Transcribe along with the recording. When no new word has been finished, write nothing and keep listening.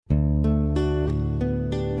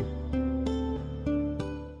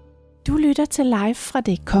lytter til live fra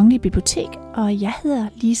Det Kongelige Bibliotek, og jeg hedder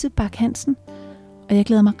Lise Bak Hansen, og jeg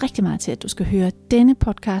glæder mig rigtig meget til, at du skal høre denne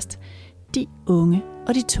podcast, De Unge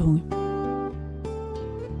og de Tunge.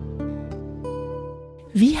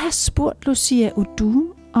 Vi har spurgt Lucia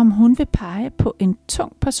Odoom, om hun vil pege på en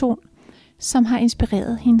tung person, som har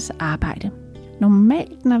inspireret hendes arbejde.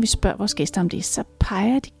 Normalt, når vi spørger vores gæster om det, så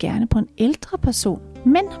peger de gerne på en ældre person,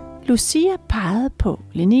 men Lucia pegede på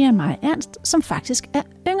Linnea Marie Ernst, som faktisk er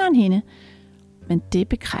yngre end hende. Men det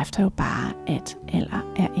bekræfter jo bare, at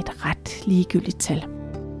alder er et ret ligegyldigt tal.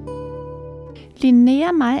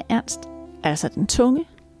 Linnea Marie Ernst, altså den tunge,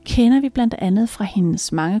 kender vi blandt andet fra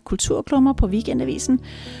hendes mange kulturklummer på Weekendavisen,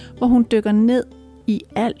 hvor hun dykker ned i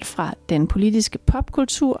alt fra den politiske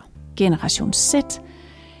popkultur, Generation Z,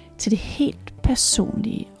 til det helt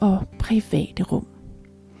personlige og private rum.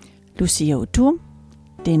 Lucia Odoom,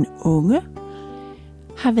 den unge,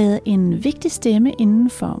 har været en vigtig stemme inden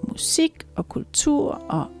for musik og kultur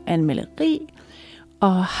og anmelderi,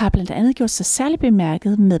 og har blandt andet gjort sig særlig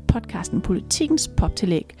bemærket med podcasten Politikens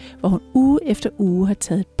Poptillæg, hvor hun uge efter uge har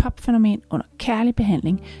taget et popfænomen under kærlig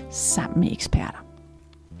behandling sammen med eksperter.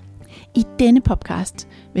 I denne podcast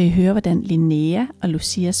vil I høre, hvordan Linnea og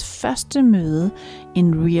Lucias første møde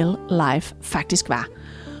in real life faktisk var,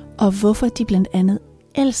 og hvorfor de blandt andet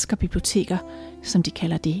elsker biblioteker, som de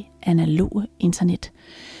kalder det analoge internet.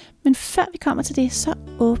 Men før vi kommer til det, så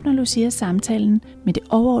åbner Lucia samtalen med det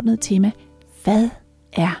overordnede tema: hvad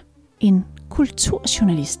er en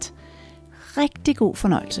kulturjournalist? Rigtig god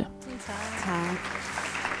fornøjelse. Tak.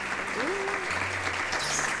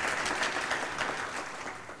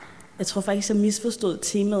 Jeg tror faktisk, jeg misforstod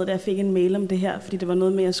temaet, da jeg fik en mail om det her, fordi det var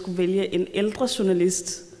noget med, at jeg skulle vælge en ældre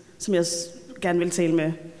journalist, som jeg gerne ville tale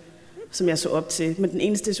med, som jeg så op til. Men den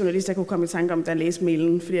eneste journalist, jeg kunne komme i tanke om, da jeg læste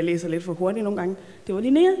mailen, fordi jeg læser lidt for hurtigt nogle gange, det var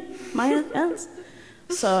Linnea Marie Ernst.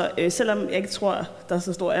 Så selvom jeg ikke tror, der er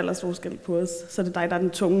så stor aldersforskel på os, så er det dig, der er den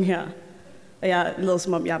tunge her. Og jeg lader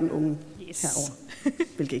som om, jeg er den unge herovre,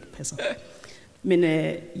 hvilket ikke passer. Men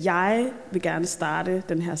jeg vil gerne starte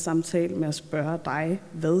den her samtale med at spørge dig,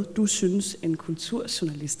 hvad du synes, en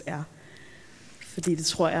kulturjournalist er. Fordi det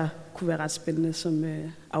tror jeg kunne være ret spændende som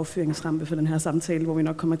affyringsrampe for den her samtale, hvor vi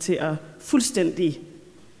nok kommer til at fuldstændig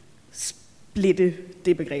splitte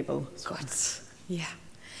det begrebet. Godt. Ja.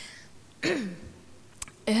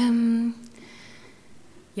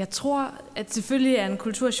 Jeg tror, at selvfølgelig er en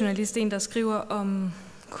kulturjournalist en, der skriver om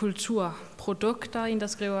kulturprodukter, en, der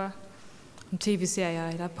skriver om tv-serier,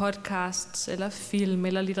 eller podcasts, eller film,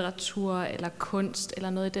 eller litteratur, eller kunst, eller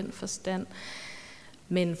noget i den forstand.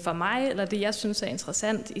 Men for mig, eller det jeg synes er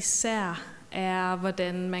interessant især, er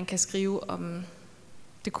hvordan man kan skrive om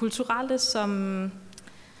det kulturelle som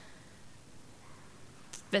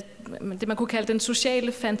det man kunne kalde den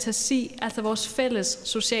sociale fantasi, altså vores fælles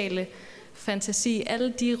sociale fantasi.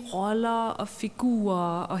 Alle de roller og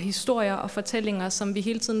figurer og historier og fortællinger, som vi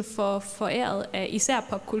hele tiden får foræret af især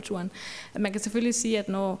popkulturen. At man kan selvfølgelig sige, at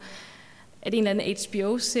når en eller anden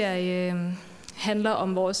HBO-serie handler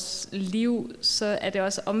om vores liv, så er det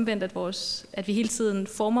også omvendt, at vi hele tiden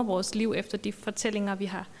former vores liv efter de fortællinger, vi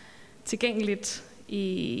har tilgængeligt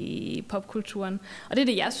i popkulturen. Og det er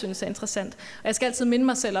det, jeg synes er interessant. Og jeg skal altid minde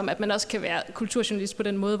mig selv om, at man også kan være kulturjournalist på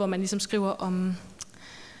den måde, hvor man ligesom skriver om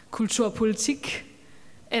kulturpolitik,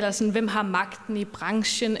 eller sådan, hvem har magten i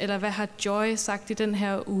branchen, eller hvad har Joy sagt i den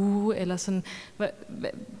her uge, eller sådan,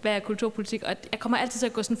 hvad er kulturpolitik? Og jeg kommer altid til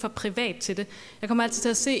at gå sådan for privat til det. Jeg kommer altid til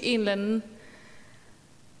at se en eller anden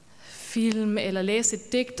film, eller læse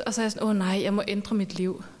et digt, og så er jeg sådan, nej, jeg må ændre mit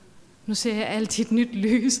liv. Nu ser jeg altid et nyt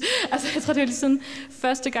lys. Altså, jeg tror, det var lige sådan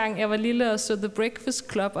første gang, jeg var lille og så The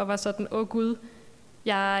Breakfast Club, og var sådan, Gud,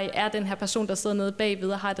 jeg er den her person, der sidder nede bagved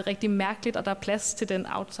og har det rigtig mærkeligt, og der er plads til den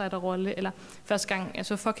outsider-rolle. Eller første gang, jeg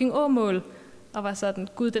så fucking Åmål, og var sådan,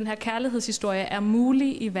 Gud, den her kærlighedshistorie er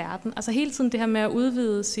mulig i verden. Altså hele tiden det her med at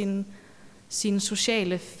udvide sine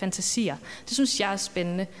sociale fantasier. Det synes jeg er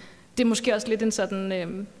spændende. Det er måske også lidt en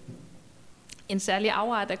sådan en særlig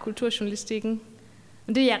afart af kulturjournalistikken.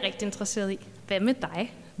 Men det er jeg rigtig interesseret i. Hvad med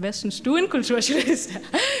dig? Hvad synes du, en kulturjournalist er?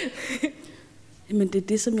 Men det er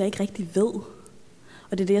det, som jeg ikke rigtig ved.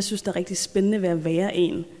 Og det er det, jeg synes, der er rigtig spændende ved at være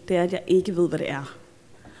en. Det er, at jeg ikke ved, hvad det er.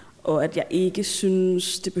 Og at jeg ikke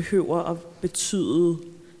synes, det behøver at betyde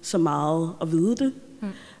så meget at vide det.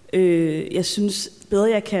 Jeg synes bedre,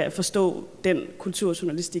 jeg kan forstå den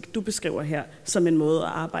kulturjournalistik, du beskriver her, som en måde at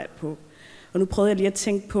arbejde på. Og nu prøvede jeg lige at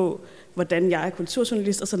tænke på, hvordan jeg er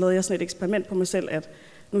kulturjournalist, og så lavede jeg sådan et eksperiment på mig selv, at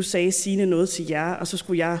nu sagde Signe noget til jer, og så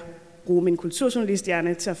skulle jeg bruge min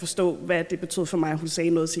kulturjournalisthjerne til at forstå, hvad det betød for mig, hun sagde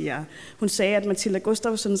noget til jer. Hun sagde, at Mathilda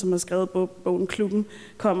Gustafsson, som har skrevet bogen Klubben,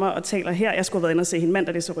 kommer og taler her. Jeg skulle have været inde og se hende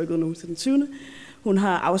mandag, det er så rykket nu til den 20. Hun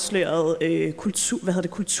har afsløret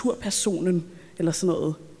kulturpersonen, eller sådan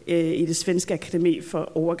noget, i det svenske akademi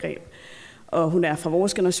for overgreb. Og hun er fra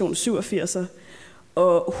vores generation, 87'er.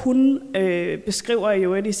 Og hun beskriver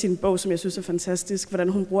jo i sin bog, som jeg synes er fantastisk, hvordan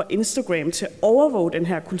hun bruger Instagram til at overvåge den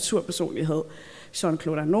her kulturpersonlighed,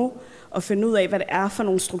 Jean-Claude Arnault, og finde ud af, hvad det er for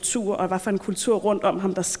nogle strukturer, og hvad for en kultur rundt om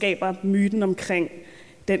ham, der skaber myten omkring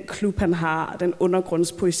den klub, han har, den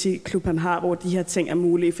undergrundspoesi-klub, han har, hvor de her ting er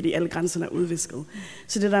mulige, fordi alle grænserne er udvisket.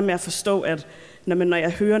 Så det der med at forstå, at når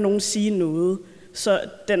jeg hører nogen sige noget, så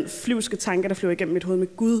den flyvske tanke, der flyver igennem mit hoved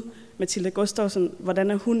med Gud, Mathilda Gustafsson,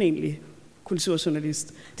 hvordan er hun egentlig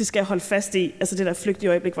kulturjournalist? Det skal jeg holde fast i. Altså det der flygtige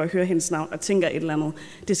øjeblik, hvor jeg hører hendes navn og tænker et eller andet,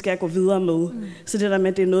 det skal jeg gå videre med. Så det der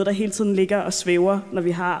med, at det er noget, der hele tiden ligger og svæver, når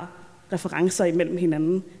vi har referencer imellem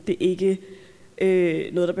hinanden. Det er ikke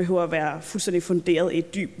noget, der behøver at være fuldstændig funderet i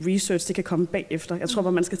et dyb research. Det kan komme bagefter. Jeg tror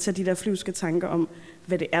bare, man skal tage de der flyvske tanker om,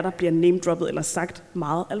 hvad det er, der bliver name-droppet eller sagt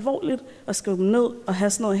meget alvorligt, og skrive dem ned og have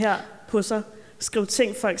sådan noget her på sig. Skriv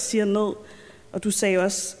ting, folk siger ned. Og du sagde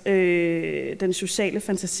også den sociale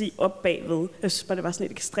fantasi op bagved. Jeg synes bare, det var sådan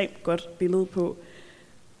et ekstremt godt billede på,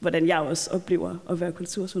 hvordan jeg også oplever at være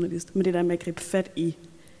kulturjournalist. Men det der med at gribe fat i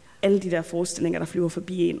alle de der forestillinger, der flyver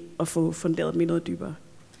forbi en, og få funderet dem i noget dybere.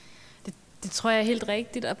 Det tror jeg er helt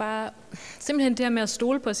rigtigt, og bare simpelthen det her med at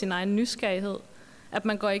stole på sin egen nysgerrighed. At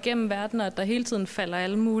man går igennem verden, og at der hele tiden falder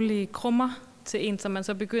alle mulige krummer til en, som man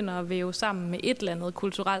så begynder at væve sammen med et eller andet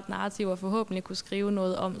kulturelt narrativ, og forhåbentlig kunne skrive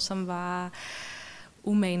noget om, som var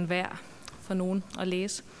umagen værd for nogen at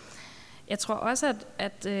læse. Jeg tror også,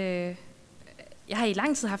 at jeg har i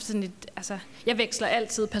lang tid haft sådan et, altså, jeg veksler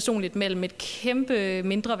altid personligt mellem et kæmpe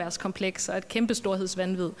mindreværdskompleks og et kæmpe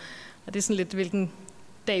storhedsvanvid. Og det er sådan lidt, hvilken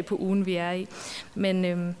dag på ugen vi er i. Men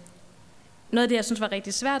noget af det, jeg synes var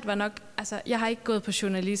rigtig svært, var nok, altså, jeg har ikke gået på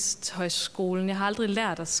journalisthøjskolen. Jeg har aldrig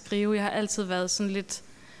lært at skrive. Jeg har altid været sådan lidt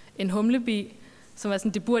en humlebi, som var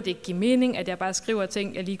sådan, det burde ikke give mening, at jeg bare skriver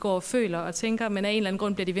ting, jeg lige går og føler og tænker, men af en eller anden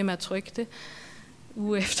grund bliver de ved med at trykke det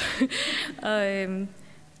uge efter. og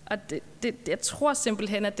jeg tror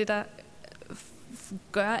simpelthen, at det, der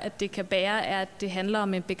gør, at det kan bære, er, at det handler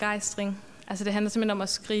om en begejstring. Altså det handler simpelthen om at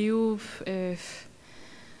skrive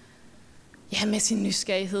med sin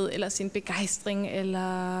nysgerrighed, eller sin begejstring,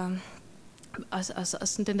 eller og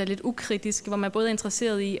sådan den der lidt ukritiske, hvor man både er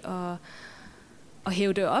interesseret i at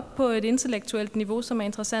hæve det op på et intellektuelt niveau, som er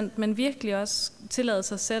interessant, men virkelig også tillade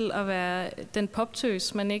sig selv at være den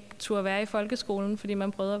poptøs, man ikke turde være i folkeskolen, fordi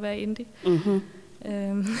man prøvede at være indie. Mm-hmm.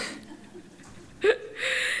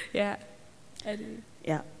 Ja.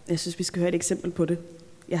 Ja, jeg synes, vi skal høre et eksempel på det.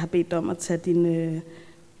 Jeg har bedt dig om at tage din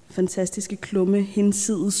fantastiske klumme,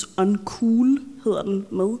 Hinsides Uncool, hedder den,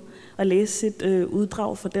 med, og læse et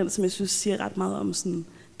uddrag fra den, som jeg synes siger ret meget om sådan,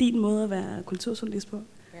 din måde at være kulturjournalist på.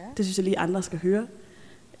 Ja. Det synes jeg lige andre skal høre.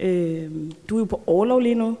 Du er jo på orlov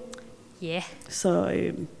lige nu. Ja. Yeah. Så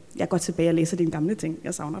jeg går tilbage og læser dine gamle ting.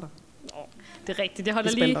 Jeg savner dig. Det er rigtigt. Jeg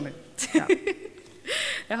holder lige. Ja.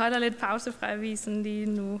 Jeg holder lidt pause fra avisen lige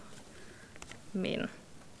nu. Men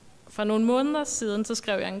for nogle måneder siden, så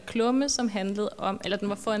skrev jeg en klumme, som handlede om, eller den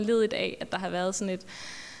var foranlediget af, at der har været sådan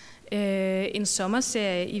en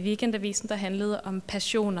sommerserie i Weekendavisen, der handlede om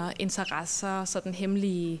passioner, interesser, sådan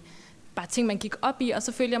hemmelige bare ting, man gik op i, og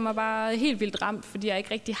så følte jeg mig bare helt vildt ramt, fordi jeg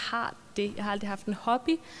ikke rigtig har det. Jeg har aldrig haft en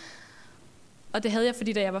hobby, og det havde jeg,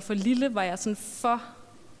 fordi da jeg var for lille, var jeg sådan for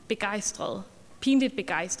begejstret, pinligt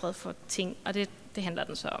begejstret for ting, og det handler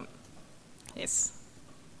den så om. Yes.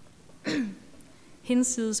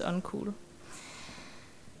 Hinsides Uncool.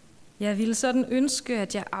 Jeg ville sådan ønske,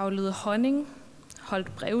 at jeg avlede honning,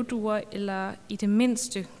 holdt brevduer, eller i det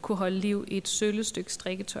mindste kunne holde liv i et sølle stykke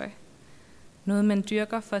strikketøj. Noget, man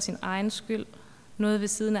dyrker for sin egen skyld. Noget ved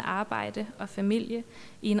siden af arbejde og familie,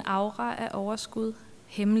 i en aura af overskud,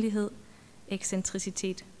 hemmelighed,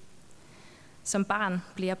 ekscentricitet. Som barn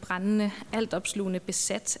blev jeg brændende, altopslugende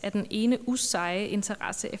besat af den ene useje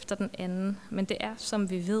interesse efter den anden. Men det er, som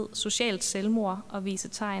vi ved, socialt selvmord at vise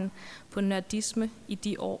tegn på nørdisme i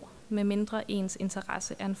de år, med mindre ens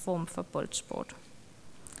interesse er en form for boldsport.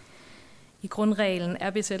 I grundreglen er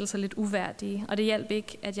besættelser lidt uværdige, og det hjalp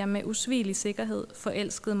ikke, at jeg med usvigelig sikkerhed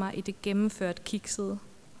forelskede mig i det gennemført kiksede.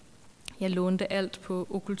 Jeg lånte alt på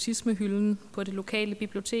okkultismehylden på det lokale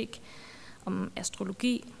bibliotek om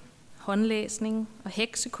astrologi, håndlæsning og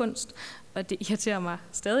heksekunst, og det irriterer mig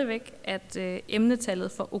stadigvæk, at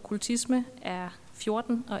emnetallet for okkultisme er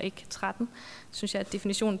 14 og ikke 13. Det synes jeg er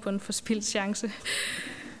definitionen på en forspildt chance.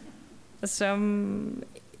 Som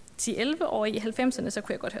 10-11 år i 90'erne, så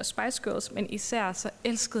kunne jeg godt høre Spice Girls, men især så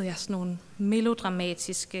elskede jeg sådan nogle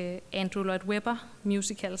melodramatiske Andrew Lloyd Webber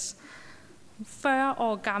musicals. 40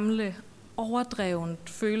 år gamle, overdrevent,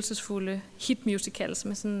 følelsesfulde hitmusicals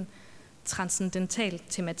med sådan transcendental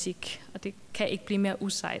tematik, og det kan ikke blive mere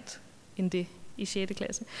usejt end det i 6.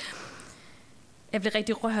 klasse. Jeg blev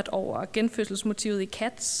rigtig rørt over genfødselsmotivet i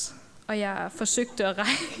Cats, og jeg forsøgte at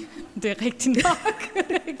regne. Det er rigtigt nok,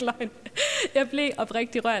 det er ikke løgn. Jeg blev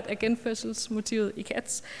oprigtigt rørt af genfødselsmotivet i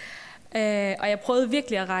Cats, og jeg prøvede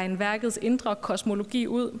virkelig at regne værkets indre kosmologi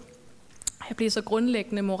ud. Jeg blev så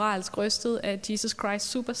grundlæggende moralsk rystet af Jesus Christ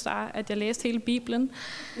Superstar, at jeg læste hele Bibelen.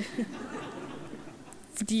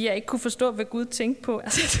 Fordi jeg ikke kunne forstå, hvad Gud tænkte på.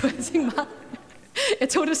 Altså, jeg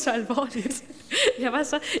tog det så alvorligt.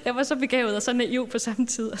 Jeg var så begavet og så naiv på samme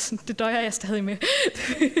tid, og sådan, det døjer jeg stadig med.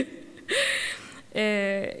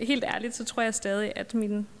 Helt ærligt, så tror jeg stadig, at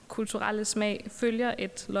min kulturelle smag følger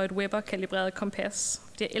et Lloyd Webber-kalibreret kompas.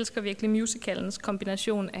 Jeg elsker virkelig musicalens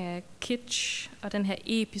kombination af kitsch og den her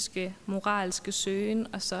episke, moralske søgen,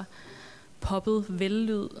 og så poppet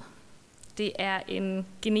vellyd. Det er en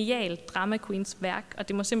genial drama queens værk, og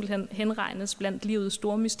det må simpelthen henregnes blandt livets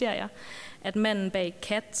store mysterier, at manden bag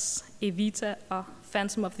Cats, Evita og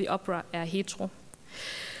Phantom of the Opera er hetero.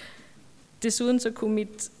 Desuden så kunne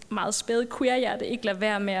mit meget spæde queer-hjerte ikke lade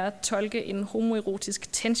være med at tolke en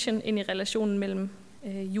homoerotisk tension ind i relationen mellem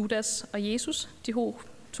Judas og Jesus, de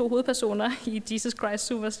to hovedpersoner i Jesus Christ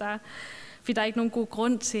Superstar. For der er ikke nogen god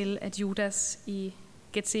grund til, at Judas i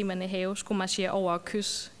Getsemane have skulle marchere over og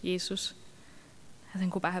kysse Jesus. Altså, han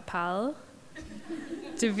kunne bare have peget.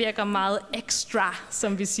 Det virker meget ekstra,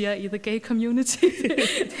 som vi siger i the gay community.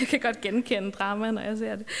 Jeg kan godt genkende drama, når jeg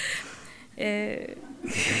ser det.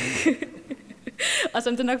 Og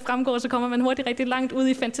som det nok fremgår, så kommer man hurtigt rigtig langt ud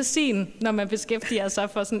i fantasien, når man beskæftiger sig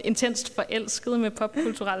for sådan intenst forelsket med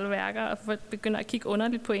popkulturelle værker, og begynder at kigge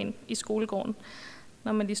underligt på en i skolegården,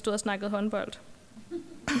 når man lige stod og snakkede håndbold.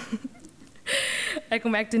 Jeg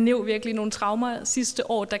kunne mærke, at det næv virkelig nogle traumer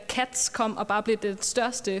sidste år, da Cats kom og bare blev det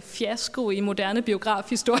største fiasko i moderne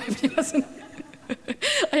biografhistorie.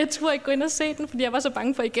 Og jeg turde ikke gå ind og se den, fordi jeg var så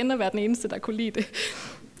bange for igen at være den eneste, der kunne lide det.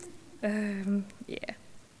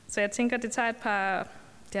 Så jeg tænker, det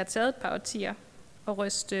har taget et par årtier at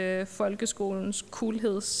ryste folkeskolens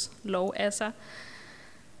coolhedslov af sig.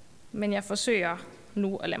 Men jeg forsøger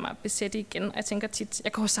nu at lade mig besætte igen, og jeg tænker tit,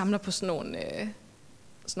 jeg går og samler på sådan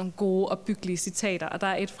nogle gode og byggelige citater, og der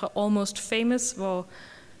er et fra Almost Famous, hvor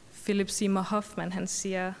Philip Seymour Hoffman, han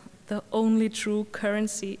siger, "The only true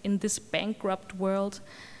currency in this bankrupt world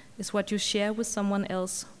is what you share with someone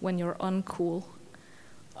else when you're uncool."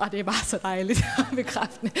 Og det er bare så dejligt og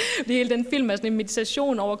bekræftende. Fordi hele den film er sådan en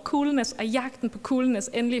meditation over coolness, og jagten på coolness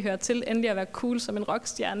endelig hører til, endelig at være cool som en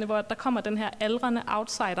rockstjerne, hvor der kommer den her aldrende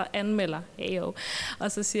outsider anmelder, heyo,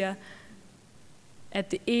 og så siger,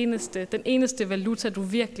 at den eneste valuta, du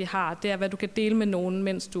virkelig har, det er, hvad du kan dele med nogen,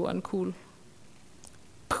 mens du er uncool.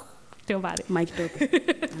 Det var bare det. Mic drop. Ja.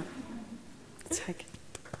 Tak.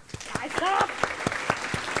 Nej, stop!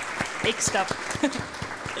 Ikke stop.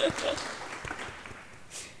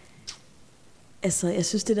 Altså, jeg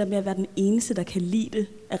synes, det der med at være den eneste, der kan lide det,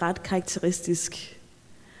 er ret karakteristisk.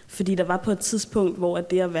 Fordi der var på et tidspunkt, hvor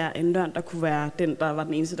det at være en nørd, der kunne være den, der var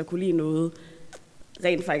den eneste, der kunne lide noget,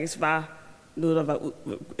 rent faktisk var noget, der var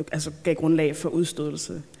gav grundlag for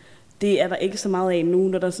udstødelse. Det er der ikke så meget af nu,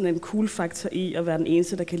 når der er sådan en cool faktor i at være den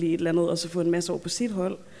eneste, der kan lide et eller andet, og så få en masse år på sit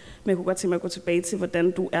hold. Men jeg kunne godt tænke mig at gå tilbage til,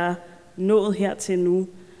 hvordan du er nået hertil nu.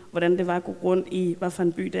 Hvordan det var at gå rundt i, hvad for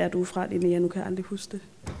en by det er, du er fra, Linnea? Nu kan jeg aldrig huske det.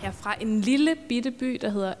 Jeg er fra en lille bitte by, der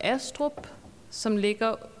hedder Astrup, som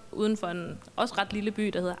ligger uden for en også ret lille by,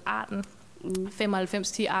 der hedder Arden.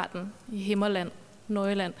 95-10 Arden i Himmerland,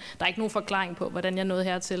 Nordjylland. Der er ikke nogen forklaring på, hvordan jeg nåede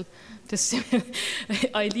hertil. Det er simpelthen...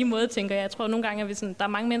 Og i lige måde tænker jeg tror nogle gange, at der er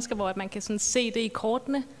mange mennesker, hvor man kan sådan se det i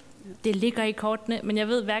kortene. Det ligger i kortene, men jeg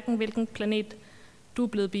ved hverken, hvilken planet du er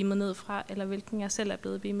blevet beamet ned fra, eller hvilken jeg selv er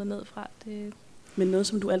blevet beamet ned fra. Men noget,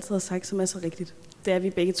 som du altid har sagt, som er så rigtigt, det er, at vi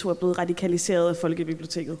begge to er blevet radikaliseret af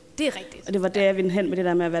Folkebiblioteket. Det er rigtigt. Og det var der, jeg ville hen med det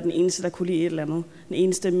der med at være den eneste, der kunne lide et eller andet. Den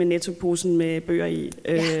eneste med nettoposen med bøger i,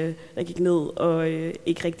 der gik ned og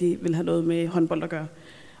ikke rigtig ville have noget med håndbold at gøre.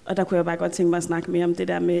 Og der kunne jeg bare godt tænke mig at snakke mere om det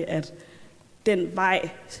der med, at den vej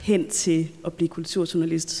hen til at blive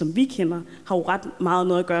kulturjournalist, som vi kender, har jo ret meget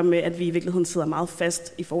noget at gøre med, at vi i virkeligheden sidder meget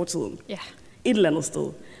fast i fortiden. Ja. Et eller andet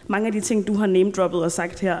sted. Mange af de ting, du har name-droppet og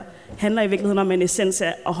sagt her, handler i virkeligheden om en essens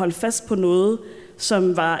af at holde fast på noget,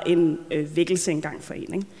 som var en vækkelse engang for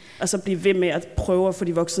en. Ikke? Og så blive ved med at prøve at få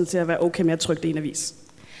de voksne til at være okay med at trykke det i en avis.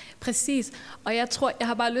 Præcis. Og jeg tror, jeg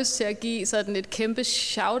har bare lyst til at give sådan et kæmpe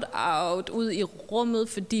shout-out ud i rummet,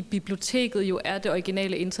 fordi biblioteket jo er det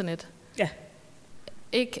originale internet. Ja.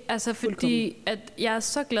 Ikke? Altså fordi, at jeg er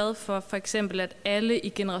så glad for eksempel, at alle i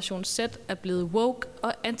Generation Z er blevet woke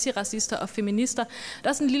og antiracister og feminister. Der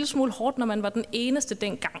er sådan en lille smule hårdt, når man var den eneste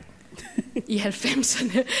dengang i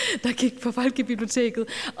 90'erne, der gik på folkebiblioteket,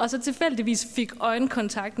 og så tilfældigvis fik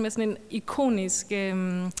øjenkontakt med sådan en ikonisk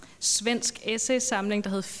svensk essaysamling, der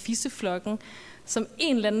hed Fisseflokken, som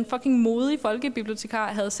en eller anden fucking modig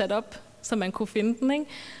folkebibliotekar havde sat op, så man kunne finde den, ikke?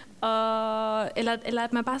 Eller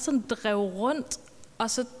at man bare sådan drev rundt, og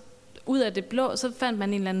så ud af det blå, så fandt man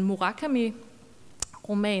en eller anden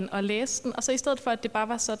Murakami-roman og læste den, og så i stedet for, at det bare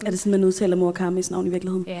var sådan... Er det sådan, man udtaler Murakamis navn i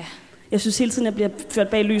virkeligheden? Ja. Jeg synes hele tiden, jeg bliver ført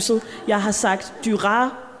bag lyset. Jeg har sagt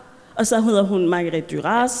Duras, og så hedder hun Marguerite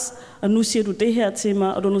Duras, og nu siger du det her til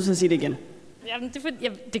mig, og du er nødt til at sige det igen. Jamen, det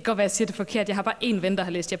kan godt være, at jeg siger det forkert. Jeg har bare en ven, der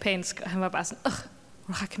har læst japansk, og han var bare sådan,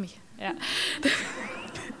 Murakami. Ja.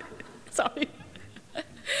 Sorry.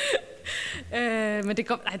 Men det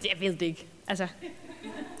går... Nej, jeg ved det ikke. Altså...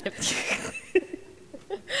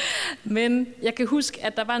 Men jeg kan huske,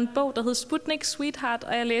 at der var en bog, der hed Sputnik Sweetheart,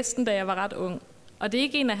 og jeg læste den, da jeg var ret ung. Og det er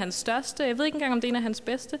ikke en af hans største, jeg ved ikke engang, om det er en af hans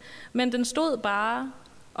bedste, men den stod bare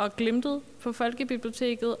og glimtede på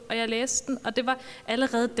Folkebiblioteket, og jeg læste den, og det var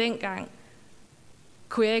allerede dengang,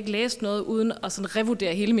 kunne jeg ikke læse noget, uden at sådan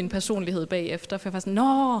revurdere hele min personlighed bagefter, for jeg var sådan,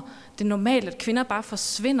 det er normalt, at kvinder bare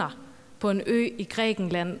forsvinder på en ø i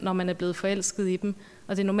Grækenland, når man er blevet forelsket i dem,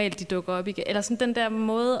 og det er normalt, de dukker op igen. Eller sådan den der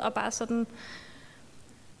måde, og bare sådan...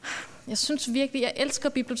 Jeg synes virkelig, jeg elsker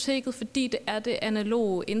biblioteket, fordi det er det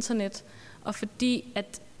analoge internet, og fordi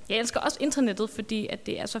at jeg elsker også internettet, fordi at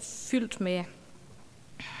det er så fyldt med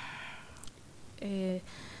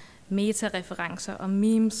metareferencer og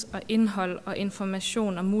memes og indhold og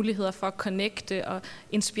information og muligheder for at connecte og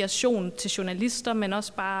inspiration til journalister, men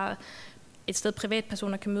også bare et sted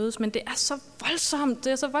privatpersoner kan mødes. Men det er så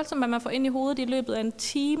voldsomt, at man får ind i hovedet i løbet af en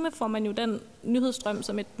time, får man jo den nyhedsstrøm,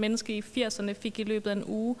 som et menneske i 80'erne fik i løbet af en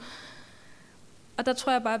uge. Og der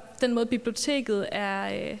tror jeg bare, at den måde biblioteket er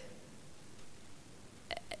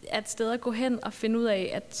et sted at gå hen og finde ud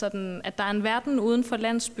af, at der er en verden uden for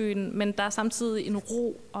landsbyen, men der er samtidig en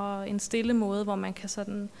ro og en stille måde, hvor man kan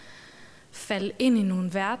sådan falde ind i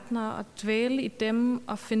nogle verdener og dvæle i dem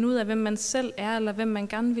og finde ud af, hvem man selv er, eller hvem man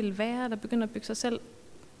gerne vil være, eller begynde at bygge sig selv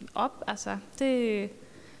op. Altså, det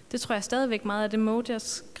tror jeg stadigvæk meget af det mode, jeg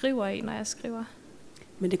skriver i, når jeg skriver.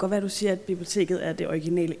 Men det kan godt være, at du siger, at biblioteket er det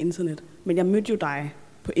originale internet. Men jeg mødte jo dig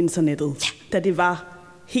på internettet, da det var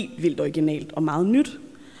helt vildt originalt og meget nyt.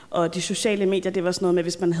 Og de sociale medier, det var sådan noget med,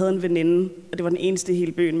 hvis man havde en veninde, og det var den eneste i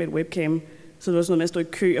hele byen med et webcam, så det var sådan noget med at stå i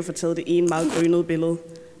kø og få taget det ene meget grønnede billede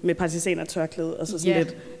med partisanertørklæde, og så sådan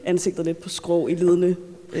lidt ansigtet lidt på skrå i lidende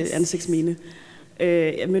ansigtsmine.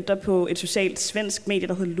 Jeg mødte dig på et socialt svensk medie,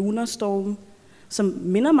 der hedder Lunarstorm, som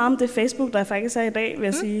minder meget om det Facebook, der faktisk er i dag, vil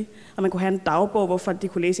jeg sige. Og man kunne have en dagbog, hvor folk de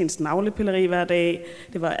kunne læse ens navlepilleri hver dag.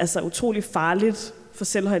 Det var altså utrolig farligt for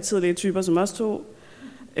selvhøjtidelige typer som os to.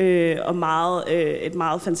 Og et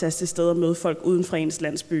meget fantastisk sted at møde folk uden for ens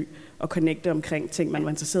landsby og connecte omkring ting, man var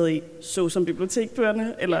interesseret i, så som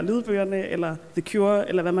bibliotekbøgerne, eller lydbøgerne, eller The Cure,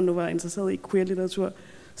 eller hvad man nu var interesseret i, queer-litteratur,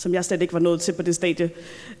 som jeg slet ikke var nået til på det stadie.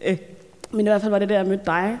 Men i hvert fald var det der, jeg mødte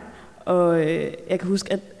dig, og jeg kan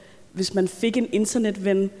huske, at hvis man fik en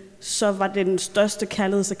internetven, så var det den største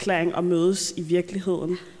kærlighedserklæring at mødes i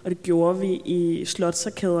virkeligheden, og det gjorde vi i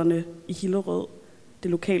Slotsarkaderne i Hillerød,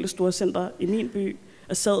 det lokale storcenter i min by,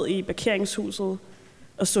 og sad i parkeringshuset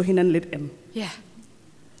og så hinanden lidt an. Ja,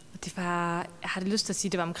 og det var, jeg har lyst til at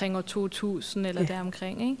sige, det var omkring år 2000 eller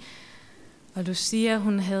deromkring, ikke? Og Lucia,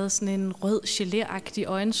 hun havde sådan en rød gelé-agtig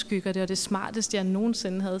øjenskygge, det var det smarteste, jeg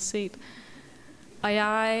nogensinde havde set. Og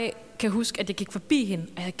jeg kan huske, at jeg gik forbi hende,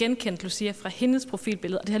 og jeg havde genkendt Lucia fra hendes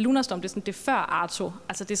profilbillede. Og det her Lunarstorm, det er før Arto.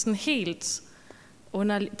 Altså det er sådan helt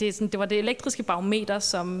underligt. Det var det elektriske barometer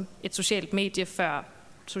som et socialt medie, før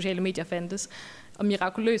sociale medier fandtes. Og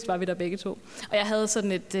mirakuløst var vi der begge to. Og jeg havde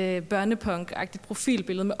sådan et børnepunk-agtigt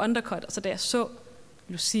profilbillede med undercut. Og så da jeg så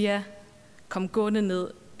Lucia komme gående ned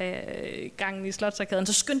af gangen i Slotsarkaden,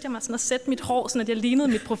 så skyndte jeg mig sådan at sætte mit hår, sådan at jeg lignede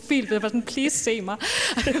mit profilbillede. Jeg var sådan, please se mig.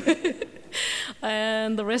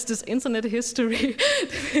 And the rest is internet history.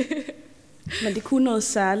 Men det kunne noget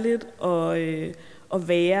særligt at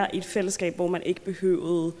være i et fællesskab, hvor man ikke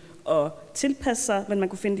behøvede at tilpasse sig, men man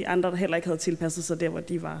kunne finde de andre, der heller ikke havde tilpasset sig der, hvor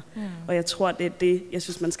de var. Mm. Og jeg tror, det er det, jeg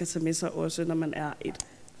synes, man skal tage med sig også, når man er et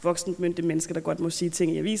voksent myndigt menneske, der godt må sige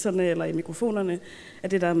ting i aviserne eller i mikrofonerne,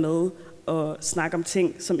 at det der med at snakke om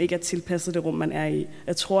ting, som ikke er tilpasset det rum, man er i.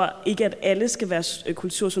 Jeg tror ikke, at alle skal være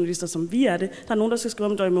kulturjournalister, som vi er det. Der er nogen, der skal skrive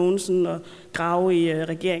om Døje Mogensen og grave i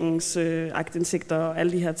regeringens aktindsigter og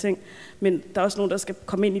alle de her ting. Men der er også nogen, der skal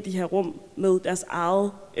komme ind i de her rum med deres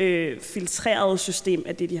eget filtrerede system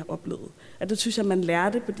af det, de har oplevet. Og det synes jeg, man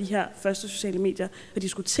lærte på de her første sociale medier, at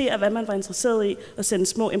diskutere, hvad man var interesseret i, og sende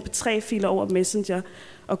små MP3-filer over Messenger,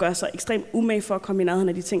 og gøre sig ekstremt umage for at komme i nærheden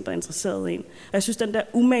af de ting, der interesserede en. Og jeg synes, den der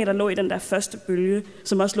umage, der lå i den der første bølge,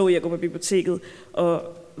 som også lå i at gå på biblioteket, og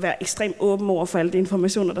være ekstremt åben over for alle de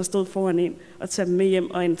informationer, der stod foran en, og tage dem med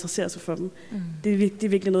hjem og interessere sig for dem. Det er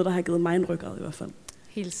virkelig noget, der har givet mig en ryggrad i hvert fald.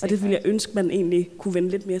 Helt sikkert. Og det ville jeg ønske, man egentlig kunne vende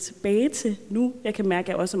lidt mere tilbage til nu. Jeg kan mærke, at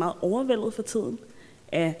jeg også er meget overvældet for tiden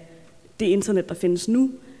af det internet, der findes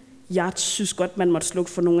nu. Jeg synes godt, man måtte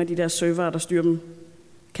slukke for nogle af de der servere, der styrer dem.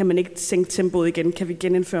 Kan man ikke sænke tempoet igen? Kan vi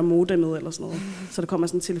genindføre modemet eller sådan noget? Så der kommer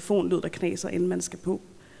sådan en telefonlyd, der knaser, inden man skal på.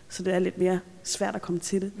 Så det er lidt mere svært at komme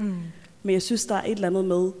til det. Men jeg synes, der er et eller andet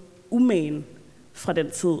med umagen fra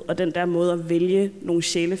den tid, og den der måde at vælge nogle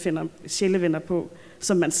sjælevenner på,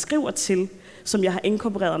 som man skriver til, som jeg har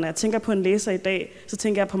inkorporeret. Når jeg tænker på en læser i dag, så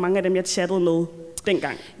tænker jeg på mange af dem, jeg chattede med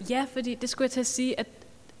dengang. Ja, fordi det skulle jeg til at sige, at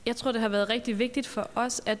jeg tror, det har været rigtig vigtigt for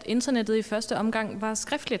os, at internettet i første omgang var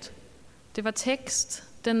skriftligt. Det var tekst.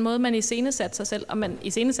 Den måde, man iscenesatte sig selv, og man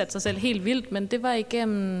iscenesatte sig selv helt vildt, men det var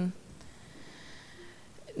igennem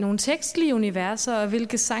nogle tekstlige universer, og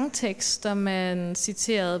hvilke sangtekster man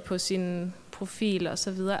citerede på sin profil og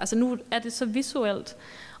så videre. Altså nu er det så visuelt,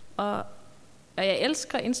 og jeg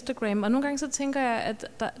elsker Instagram, og nogle gange så tænker jeg, at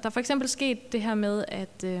der for eksempel sket det her med,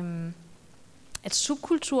 at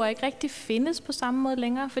subkultur ikke rigtig findes på samme måde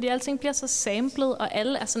længere, fordi alting bliver så samlet, og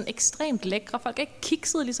alle er sådan ekstremt lækre. Folk er ikke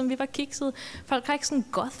kiksede, ligesom vi var kiksede. Folk har ikke sådan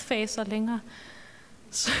goth-facer længere.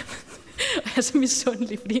 Så jeg er så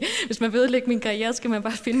misundelig, fordi hvis man vil ødelægge min karriere, skal man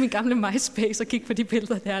bare finde min gamle MySpace og kigge på de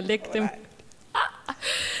billeder der og lægge dem.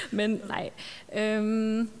 Men nej.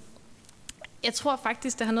 Jeg tror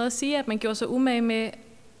faktisk, det har noget at sige, at man gjorde sig umage med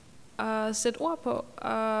at sætte ord på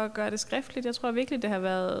og gøre det skriftligt. Jeg tror virkelig, det har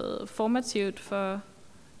været formativt for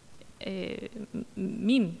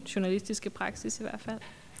min journalistiske praksis i hvert fald.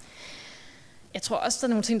 Jeg tror også, der er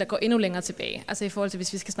nogle ting, der går endnu længere tilbage. Altså i forhold til,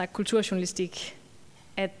 hvis vi skal snakke kulturjournalistik.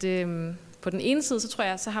 At på den ene side, så tror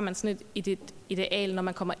jeg, så har man sådan et ideal, når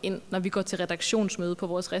man kommer ind, når vi går til redaktionsmøde på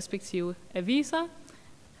vores respektive aviser.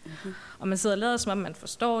 Mm-hmm. Og man sidder og lader, som om man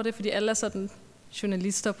forstår det, fordi alle er sådan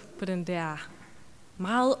journalister på den der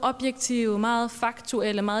meget objektive, meget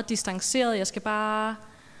faktuelle, meget distancerede. Jeg skal bare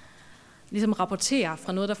ligesom rapportere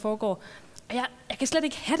fra noget, der foregår. Og jeg kan slet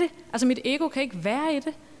ikke have det. Altså mit ego kan ikke være i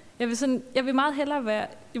det. Jeg vil meget hellere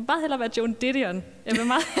være Joan Didion. Jeg vil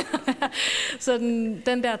meget hellere være sådan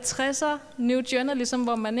den der 60'er New Journalism,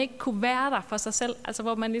 hvor man ikke kunne være der for sig selv. Altså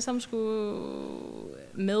hvor man ligesom skulle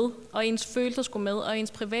med, og ens følelser skulle med, og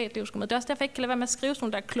ens privatliv skulle med. Det er også derfor, jeg ikke kan lade være med at skrive sådan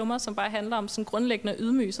nogle der klummer, som bare handler om sådan grundlæggende at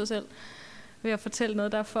ydmyge sig selv ved at fortælle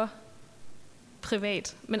noget, der er for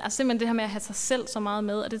privat. Men altså simpelthen det her med at have sig selv så meget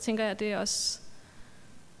med, og det tænker jeg, det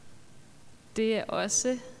er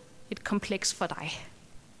også et kompleks for dig.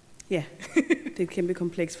 Ja, det er et kæmpe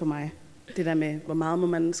kompleks for mig. Det der med, hvor meget må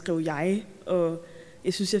man skrive jeg, og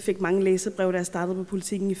jeg synes, jeg fik mange læserbrev, da jeg startede på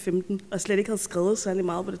Politikken i 15, og slet ikke havde skrevet særlig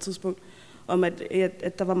meget på det tidspunkt, om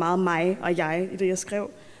at der var meget mig og jeg i det, jeg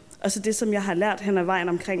skrev. Og så det, som jeg har lært hen ad vejen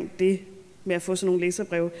omkring det, med at få sådan nogle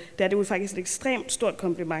læserbreve, det er jo faktisk et ekstremt stort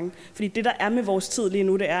kompliment. Fordi det, der er med vores tid lige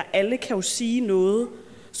nu, det er, at alle kan jo sige noget,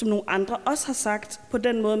 som nogle andre også har sagt, på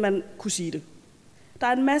den måde, man kunne sige det. Der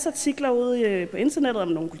er en masse artikler ude på internettet om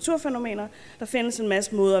nogle kulturfænomener. Der findes en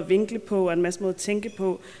masse måder at vinkle på, og en masse måder at tænke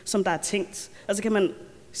på, som der er tænkt. Og så kan man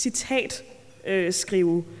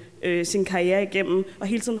skrive sin karriere igennem, og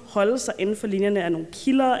hele tiden holde sig inden for linjerne af nogle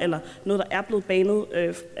kilder, eller noget, der er blevet banet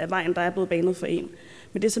af vejen, der er blevet banet for en.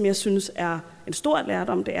 Men det, som jeg synes er en stor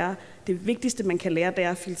lærdom, det er, det vigtigste, man kan lære, det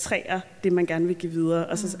er at filtrere det, man gerne vil give videre.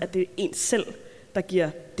 Altså, at det er en selv, der giver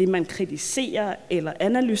det, man kritiserer, eller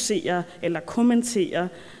analyserer, eller kommenterer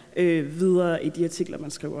videre i de artikler,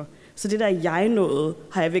 man skriver. Så det der jeg-noget,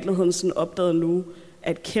 har jeg i virkeligheden sådan opdaget nu,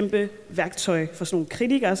 er et kæmpe værktøj for sådan nogle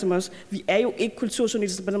kritikere som os. Vi er jo ikke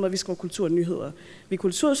kulturjournalister på den måde, vi skriver kulturnyheder. Vi er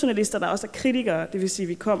kulturjournalister, der også er kritikere, det vil sige, at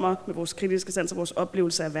vi kommer med vores kritiske sans og vores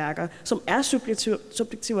oplevelser af værker, som er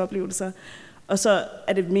subjektive oplevelser. Og så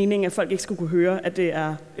er det meningen, at folk ikke skulle kunne høre, at det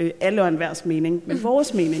er alle og enhvers mening, men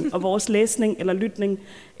vores mening, og vores læsning, eller lytning,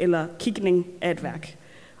 eller kigning af et værk.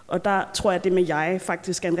 Og der tror jeg, at det med jeg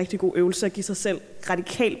faktisk er en rigtig god øvelse at give sig selv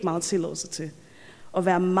radikalt meget tilladelse til. Og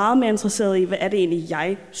være meget mere interesseret i, hvad er det egentlig,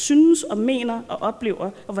 jeg synes og mener og oplever,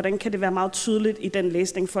 og hvordan kan det være meget tydeligt i den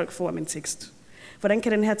læsning, folk får af min tekst. Hvordan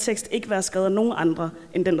kan den her tekst ikke være skrevet af nogen andre,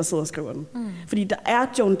 end den, der sidder og skriver den? Fordi der er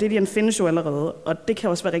Joan Didion findes jo allerede, og det kan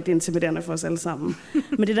også være rigtig intimiderende for os alle sammen.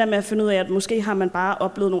 Men det der med at finde ud af, at måske har man bare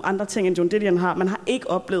oplevet nogle andre ting, end Joan Didion har. Man har ikke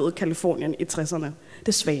oplevet Californien i 60'erne.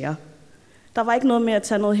 Desværre. Der var ikke noget med at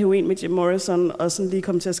tage noget heroin med Jim Morrison, og sådan lige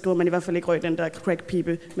komme til at skrive, at man i hvert fald ikke røg den der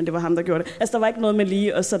crack-pipe, men det var ham, der gjorde det. Altså, der var ikke noget med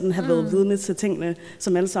lige at sådan have været vidne til tingene,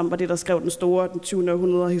 som alle sammen var det, der skrev den store, den 20.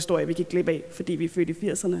 århundrede historie, vi gik glip af, fordi vi er født i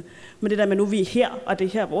 80'erne. Men det der med, nu vi er her, og det er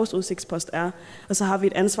her, vores udsigtspost er, og så har vi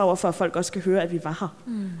et ansvar over for, at folk også skal høre, at vi var her.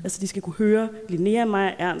 Altså, de skal kunne høre, Linnea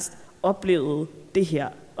Meyer Ernst oplevede det her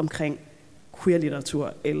omkring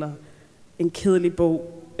queer-litteratur, eller en kedelig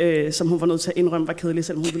bog, som hun var nødt til at indrømme var kedelig,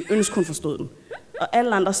 selvom hun ville ønske, hun forstod den. Og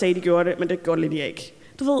alle andre sagde, de gjorde det, men det gjorde lidt ikke.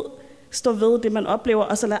 Du ved, stå ved det, man oplever,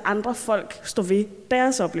 og så lade andre folk stå ved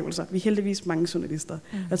deres oplevelser. Vi er heldigvis mange journalister.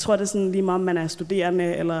 Jeg tror, det er sådan lige meget, om man er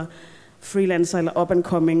studerende, eller freelancer, eller up and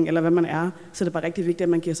coming, eller hvad man er, så er det bare rigtig vigtigt, at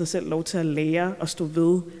man giver sig selv lov til at lære og stå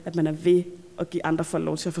ved, at man er ved at give andre folk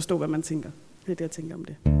lov til at forstå, hvad man tænker. Det er det, jeg tænker om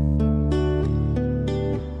det.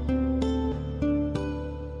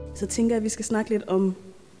 Så tænker jeg, at vi skal snakke lidt om,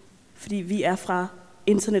 fordi vi er fra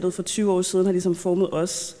internettet for 20 år siden, har ligesom formet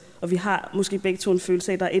os, og vi har måske begge to en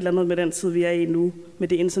følelse af, at der er et eller andet med den tid, vi er i nu, med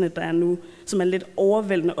det internet, der er nu, som er en lidt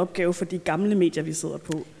overvældende opgave for de gamle medier, vi sidder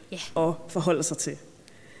på, og forholder sig til.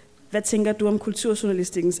 Hvad tænker du om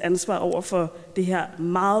kulturjournalistikkens ansvar over for det her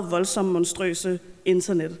meget voldsomme, monstrøse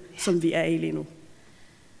internet, som vi er i lige nu?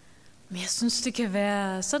 Men jeg synes, det kan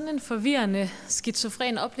være sådan en forvirrende,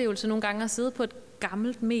 skizofren oplevelse nogle gange at sidde på et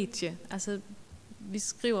gammelt medie. Altså, vi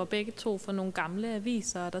skriver begge to for nogle gamle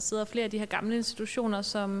aviser, og der sidder flere af de her gamle institutioner,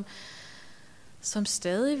 som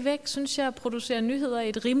stadigvæk, synes jeg, producerer nyheder i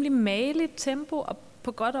et rimelig mageligt tempo, og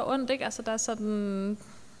på godt og ondt, ikke? Altså, der er sådan...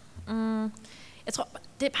 jeg tror,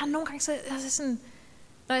 det er bare nogle gange sådan...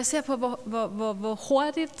 Når jeg ser på, hvor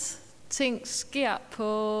hurtigt ting sker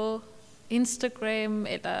på Instagram,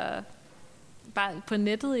 eller bare på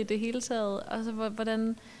nettet i det hele taget, altså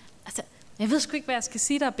hvordan... Altså, jeg ved sgu ikke, hvad jeg skal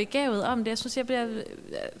sige, der er begavet om det. Jeg synes, jeg bliver...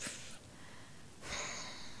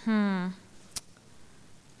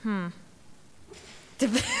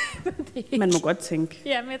 Man må godt tænke.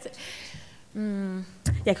 Ja, men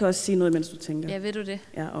jeg kan også sige noget, mens du tænker. Ja, ved du det?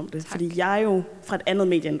 Ja, om det. Tak. Fordi jeg er jo fra et andet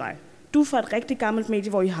medie end dig. Du er fra et rigtig gammelt medie,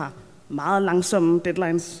 hvor I har meget langsomme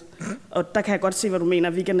deadlines. Og der kan jeg godt se, hvad du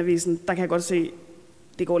mener. Weekendavisen, der kan jeg godt se,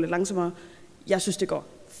 det går lidt langsommere. Jeg synes, det går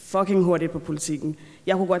fucking hurtigt på Politikken.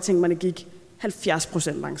 Jeg kunne godt tænke mig, at det gik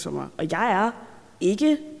 70% langsommere. Og jeg er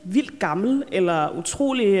ikke vildt gammel, eller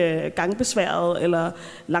utrolig gangbesværet, eller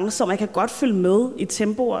langsom. Jeg kan godt følge med i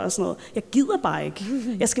tempoer og sådan noget. Jeg gider bare ikke.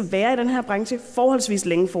 Jeg skal være i den her branche forholdsvis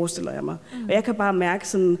længe, forestiller jeg mig. Og jeg kan bare mærke,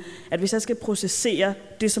 sådan, at hvis jeg skal processere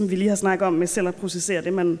det, som vi lige har snakket om, med selv at processere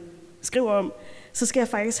det, man skriver om, så skal jeg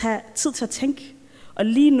faktisk have tid til at tænke. Og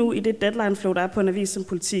lige nu i det deadline flow, der er på en avis som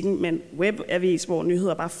Politikken, med en webavis, hvor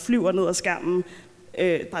nyheder bare flyver ned ad skærmen,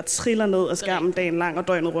 bare triller ned ad skærmen dagen lang og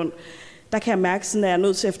døgnet rundt, der kan jeg mærke, at jeg er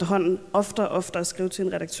nødt til efterhånden oftere at skrive til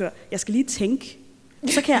en redaktør. Jeg skal lige tænke,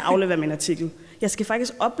 så kan jeg aflevere min artikel. Jeg skal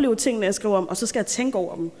faktisk opleve tingene, jeg skriver om, og så skal jeg tænke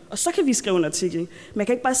over dem. Og så kan vi skrive en artikel. Men jeg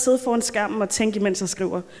kan ikke bare sidde foran skærmen og tænke, mens jeg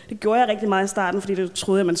skriver. Det gjorde jeg rigtig meget i starten, fordi det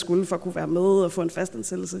troede jeg, man skulle for at kunne være med og få en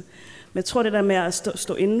fastansættelse. Men jeg tror, det der med at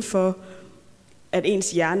stå inden for, at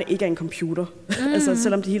ens hjerne ikke er en computer. Altså,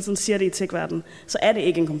 selvom de hele tiden siger det i tech-verdenen, så er det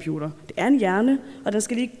ikke en computer. Det er en hjerne, og den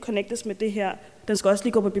skal lige connectes med det her. Den skal også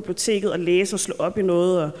lige gå på biblioteket og læse og slå op i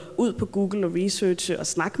noget, og ud på Google og researche, og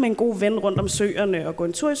snakke med en god ven rundt om søerne, og gå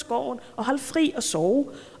en tur i skoven, og holde fri og sove.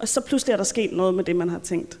 Og så pludselig er der sket noget med det, man har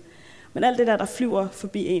tænkt. Men alt det der flyver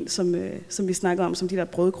forbi en, som vi snakker om, som de der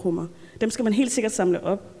brødkrummer, dem skal man helt sikkert samle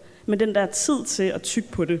op. Men den der tid til at tygge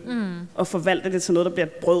på det, og forvalte det til noget, der bliver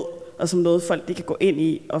et brød, og som noget folk de kan gå ind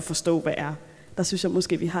i og forstå, hvad er. Der synes jeg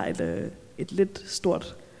måske, vi har et lidt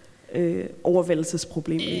stort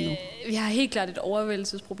overvældelsesproblem lige nu. Vi har helt klart et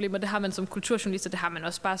overvældelsesproblem, og det har man som kulturjournalist, og det har man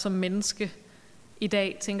også bare som menneske i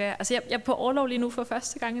dag, tænker jeg. Altså, jeg er på orlov lige nu for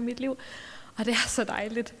første gang i mit liv, og det er så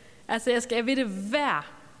dejligt. Altså, jeg vil det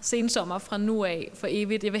hver sensommer fra nu af for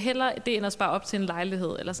evigt. Jeg vil hellere det, end at spare op til en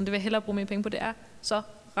lejlighed, eller sådan. Det vil jeg hellere bruge mine penge på. Det er så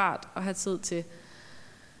rart at have tid til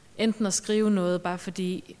enten at skrive noget, bare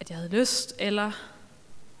fordi, at jeg havde lyst, eller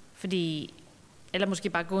måske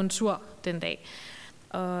bare gå en tur den dag.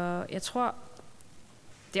 Og jeg tror,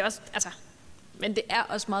 det er også, altså, men det er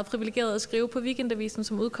også meget privilegeret at skrive på Weekendavisen,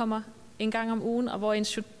 som udkommer en gang om ugen, og hvor en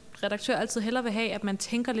redaktør altid hellere vil have, at man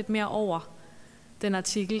tænker lidt mere over den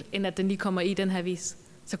artikel, end at den lige kommer i den her avis.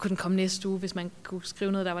 Så kunne den komme næste uge, hvis man kunne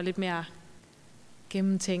skrive noget, der var lidt mere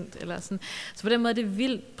gennemtænkt, eller sådan. Så på den måde er det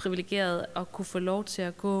vildt privilegeret at kunne få lov til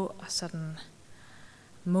at gå og sådan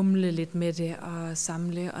mumle lidt med det og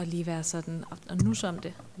samle og lige være sådan og nus om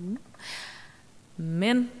det.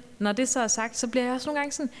 Men når det så er sagt, så bliver jeg også nogle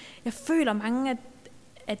gange sådan, jeg føler mange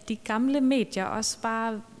at de gamle medier også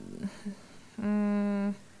bare,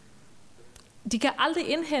 de kan aldrig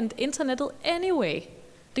indhente internettet anyway.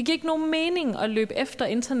 Det giver ikke nogen mening at løbe efter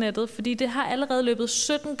internettet, fordi det har allerede løbet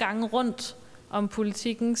 17 gange rundt om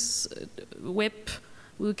Politikens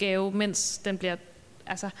webudgave, mens den bliver,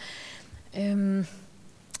 altså,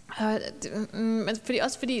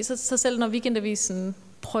 fordi så selv når Weekendavisen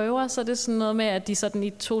prøver, så er det sådan noget med, at de sådan i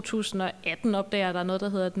 2018 opdager, at der er noget, der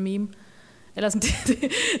hedder et meme. Eller sådan,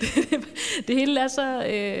 det hele er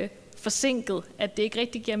så forsinket, at det ikke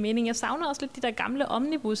rigtig giver mening. Jeg savner også lidt de der gamle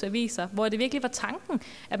omnibusaviser, hvor det virkelig var tanken,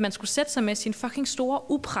 at man skulle sætte sig med sin fucking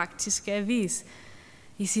store, upraktiske avis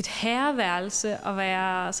i sit herreværelse og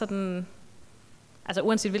være sådan, altså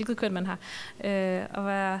uanset hvilket køn man har, og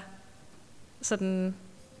være sådan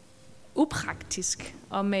upraktisk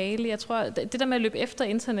og male. Jeg tror, det der med at løbe efter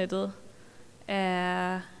internettet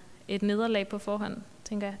er et nederlag på forhånd,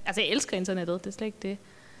 tænker jeg. Altså, jeg elsker internettet, det er slet ikke det.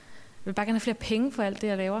 Jeg vil bare gerne have flere penge for alt det,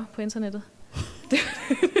 jeg laver på internettet.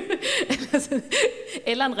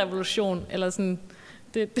 Eller en revolution, eller sådan.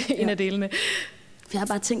 Det er en af delene. Jeg har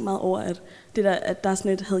bare tænkt meget over, at der er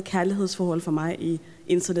sådan et had-kærlighedsforhold for mig i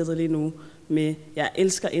internettet lige nu. Med, jeg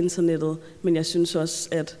elsker internettet, men jeg synes også,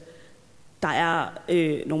 at der er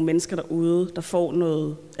nogle mennesker derude, der får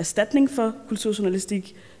noget erstatning for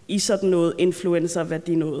kulturjournalistik i sådan noget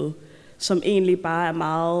influencer-værdi noget, som egentlig bare er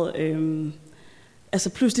meget... altså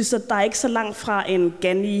pludselig, så der er ikke så langt fra en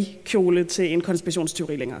Ganni-kjole til en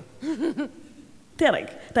konspirationsteori længere. Det er der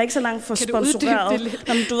ikke. Der er ikke så langt fra sponsoreret.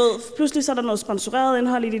 Jamen, du ved, pludselig så er der noget sponsoreret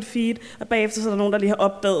indhold i dit feed, og bagefter så er der nogen, der lige har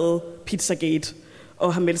opdaget Pizzagate,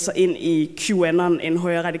 og har meldt sig ind i QAnon, en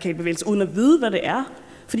højere radikal bevægelse, uden at vide, hvad det er.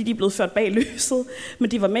 Fordi de er blevet ført bag lyset.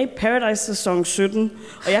 Men de var med i Paradise sæson 17,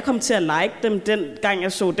 og jeg kom til at like dem, den gang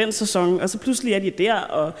jeg så den sæson, og så pludselig er de der,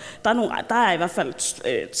 og der er i hvert fald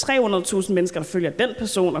 300.000 mennesker, der følger den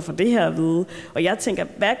person og får det her at vide. Og jeg tænker,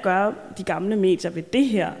 hvad gør de gamle medier ved det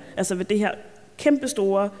her? Altså ved det her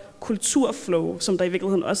kæmpestore kulturflow, som der i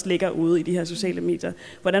virkeligheden også ligger ude i de her sociale medier.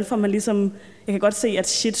 Hvordan får man ligesom... Jeg kan godt se, at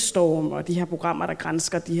Shitstorm og de her programmer, der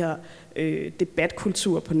gransker de her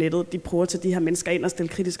debatkultur på nettet, de prøver til de her mennesker ind og stille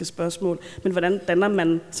kritiske spørgsmål. Men hvordan danner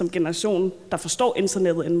man som generation, der forstår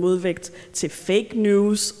internettet, en modvægt til fake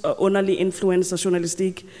news og underlig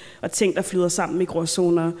influencer-journalistik og ting, der flyder sammen i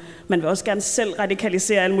gråzoner? Man vil også gerne selv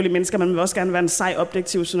radikalisere alle mulige mennesker, man vil også gerne være en sej,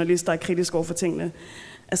 objektiv journalist, der er kritisk over for tingene.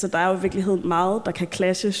 Altså, der er jo i virkeligheden meget, der kan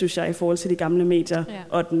clashe, synes jeg, i forhold til de gamle medier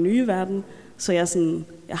og den nye verden. Så jeg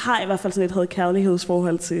har i hvert fald sådan et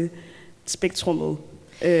had-kærlighedsforhold til spektrummet,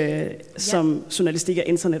 som journalistik og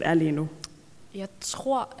internet er lige nu. Jeg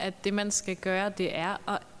tror, at det man skal gøre, det er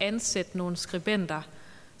at ansætte nogle skribenter,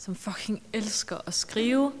 som fucking elsker at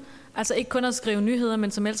skrive. Altså ikke kun at skrive nyheder,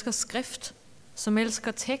 men som elsker skrift, som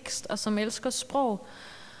elsker tekst og som elsker sprog.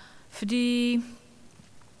 Fordi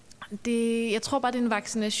jeg tror bare, det er en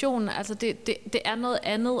vaccination. Altså det er noget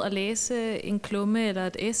andet at læse en klumme eller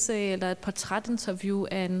et essay eller et portrætinterview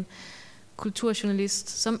af en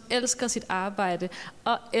kulturjournalist, som elsker sit arbejde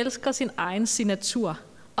og elsker sin egen signatur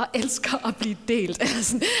og elsker at blive delt.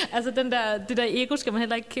 Altså det der ego skal man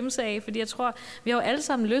heller ikke kimse af, fordi jeg tror, vi har jo alle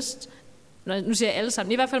sammen lyst, nu siger jeg alle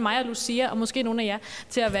sammen, i hvert fald mig og Lucia, og måske nogle af jer,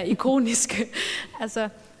 til at være ikoniske. Altså,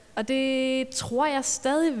 og det tror jeg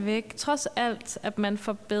stadigvæk, trods alt, at man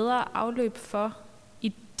får bedre afløb for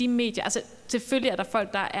i de medier. Altså selvfølgelig er der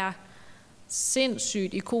folk, der er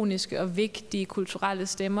sindssygt ikoniske og vigtige kulturelle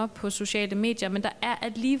stemmer på sociale medier, men der er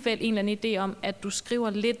alligevel en eller anden idé om, at du skriver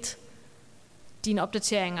lidt dine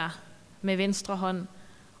opdateringer med venstre hånd,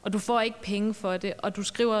 og du får ikke penge for det, og du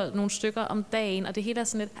skriver nogle stykker om dagen, og det hele er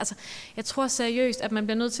sådan lidt... Altså, jeg tror seriøst, at man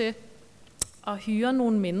bliver nødt til at hyre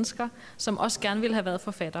nogle mennesker, som også gerne vil have været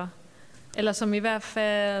forfattere, eller som i hvert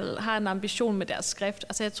fald har en ambition med deres skrift.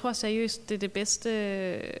 Altså, jeg tror seriøst, det er det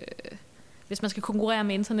bedste, hvis man skal konkurrere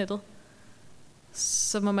med internettet.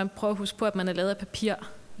 Så må man prøve at huske på, at man er lavet af papir,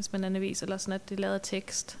 hvis man er en avis, eller sådan, at det er lavet af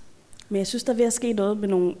tekst. Men jeg synes, der er ved at ske noget med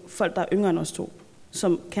nogle folk, der er yngre end os to,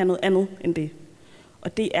 som kan noget andet end det.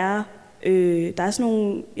 Og det er, der er sådan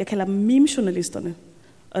nogle, jeg kalder dem meme-journalisterne.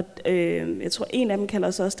 Og jeg tror, en af dem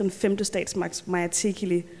kalder sig også den 5. statsmagt, Maja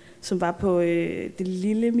Tekeli, som var på det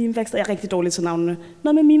lille mimeværksted. Jeg er rigtig dårlig til navnene.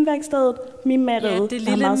 Noget med mimeværkstedet, mimemageriet. Ja, det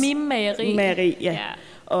lille mimemageri. Ja.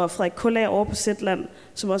 og Frederik Kullager over på Zetland,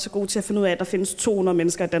 som også er god til at finde ud af, at der findes 200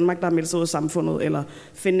 mennesker i Danmark, der har meldt sig ud af samfundet, eller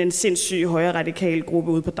finde en sindssyg højre radikal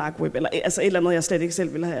gruppe ude på dark web, eller altså et eller andet, jeg slet ikke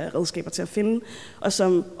selv vil have redskaber til at finde, og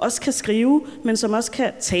som også kan skrive, men som også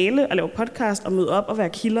kan tale og lave podcast og møde op og være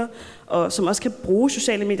kilder, og som også kan bruge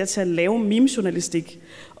sociale medier til at lave meme-journalistik,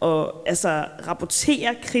 og altså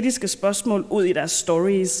rapportere kritiske spørgsmål ud i deres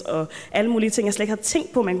stories, og alle mulige ting, jeg slet ikke havde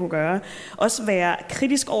tænkt på, man kunne gøre. Også være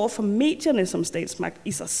kritisk over for medierne som statsmagt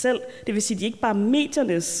i sig selv. Det vil sige, at de ikke bare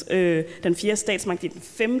mediernes, den 4. statsmagt, de er den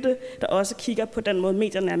 5., der også kigger på den måde,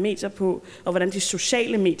 medierne er medier på, og hvordan de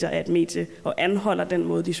sociale medier er et medie, og anholder den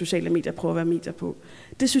måde, de sociale medier prøver at være medier på.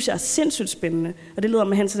 Det synes jeg er sindssygt spændende, og det leder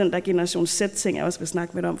mig hen til den der generation Z-ting, jeg også vil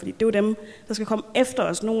snakke med om, fordi det er jo dem, der skal komme efter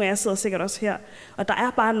os. Nogle af jer sidder sikkert også her, og der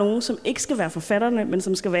er bare nogen, som ikke skal være forfatterne, men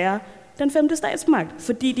som skal være den 5. statsmagt,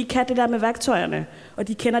 fordi de kan det der med værktøjerne, og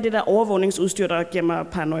de kender det der overvågningsudstyr, der gemmer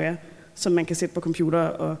paranoia, som man kan sætte på computer,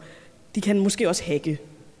 og de kan måske også hacke,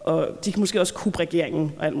 og de kan måske også kuppe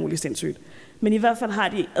regeringen og alt muligt sindssygt. Men i hvert fald har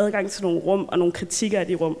de adgang til nogle rum og nogle kritikker af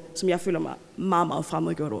de rum, som jeg føler mig meget, meget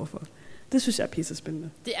fremmedgjort overfor. Det synes jeg er pissespændende.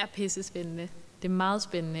 Det er pissespændende. Det er meget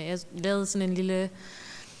spændende. Jeg lavede sådan en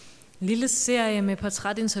lille serie med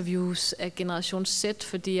portrætinterviews af Generation Z,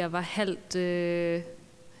 fordi jeg var halvt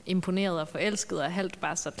imponeret og forelsket, og halvt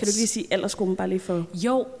bare sådan... Kan du lige sige aldersgruppen bare lige for...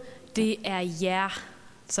 Jo, det er jer,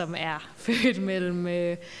 som er født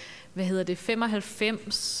mellem,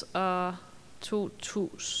 95 og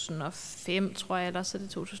 2005, tror jeg, eller så er det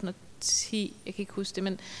 2010, jeg kan ikke huske det,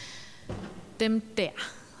 men dem der,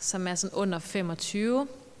 som er sådan under 25,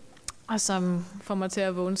 og som får mig til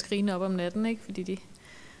at vågne skrigende op om natten, ikke? Fordi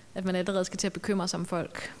at man allerede skal til at bekymre sig om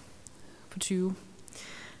folk på 20,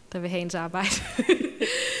 der vil have ens arbejde.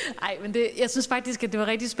 Ej, men jeg synes faktisk, at det var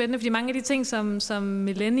rigtig spændende, fordi mange af de ting, som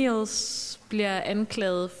millennials bliver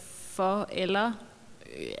anklaget for, eller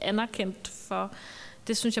anerkendt for,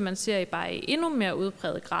 det synes jeg, man ser bare i endnu mere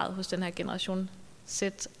udpræget grad hos den her generation Z.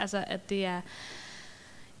 Altså, at det er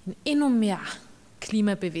en endnu mere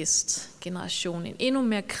klimabevidst generation, en endnu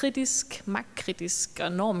mere kritisk, magtkritisk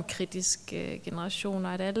og normkritisk generation,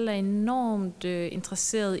 og at alle er enormt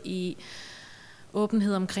interesseret i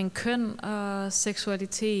åbenhed omkring køn og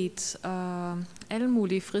seksualitet og alle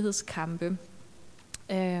mulige frihedskampe.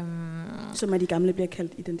 Som er de gamle bliver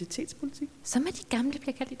kaldt identitetspolitik? Som er de gamle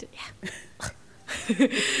bliver kaldt ja.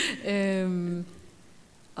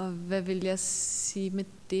 Og hvad vil jeg sige med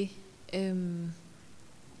det?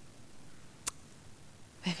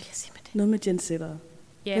 Hvad vil jeg sige med det? Noget med Gen Z'ere.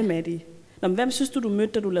 Yeah. Hvem er de? Nå, men hvem synes du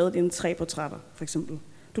mødte, da du lavede dine 3 portrætter, for eksempel?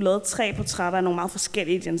 Du lavede 3 portrætter af nogle meget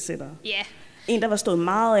forskellige Gen Z'ere. Ja. Yeah. En, der var stået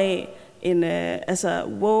meget af, en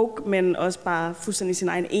woke, men også bare fuldstændig sin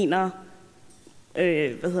egen ener,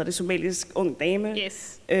 somalisk ung dame,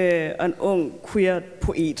 yes. Og en ung queer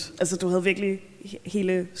poet. Altså, du havde virkelig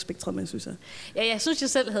hele spektret med, synes jeg. Ja, jeg synes, jeg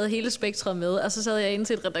selv havde hele spektret med, og så sad jeg inde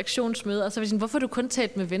til et redaktionsmøde, og så var jeg sådan, hvorfor har du kun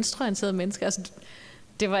talt med venstreorienterede mennesker? Altså,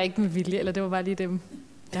 det var ikke med vilje, eller det var bare lige dem,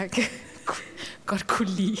 jeg godt kunne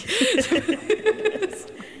lide.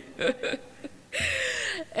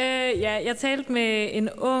 Jeg talte med en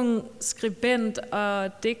ung skribent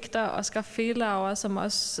og digter, Oscar Fehlauer, som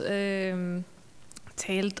også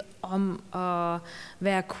talte om at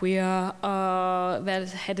være queer og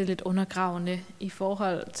have det lidt undergravende i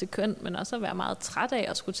forhold til køn, men også at være meget træt af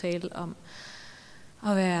at skulle tale om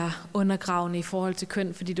at være undergravende i forhold til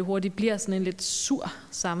køn, fordi det hurtigt bliver sådan en lidt sur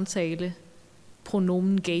samtale,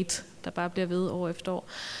 pronomengate, der bare bliver ved år efter år.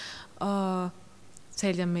 Og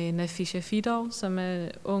talte jeg med Nafisha Fidow, som er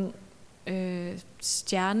ung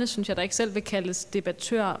stjerne, synes jeg, der ikke selv vil kaldes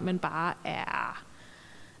debattør, men bare er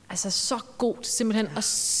altså så god til simpelthen at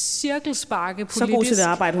cirkelsparke politisk. Så god til det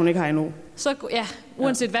arbejde, hun ikke har endnu.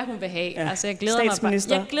 Uanset hvad hun vil have. Ja. Altså, jeg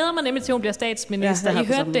glæder mig nemlig til, at hun bliver statsminister. I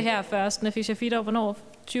hørte det her først, Nafisha Fidow, hvornår?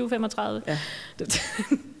 2035? Ja.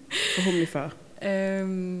 Forhåbentlig før.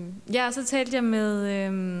 Så talte jeg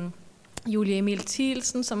med Julie Emil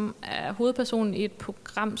Thielsen, som er hovedpersonen i et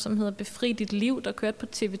program, som hedder Befri dit liv, der kørte på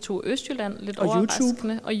TV2 Østjylland, lidt og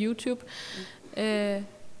overraskende, og YouTube,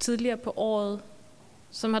 tidligere på året,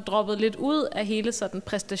 som har droppet lidt ud af hele sådan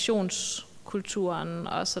præstationskulturen,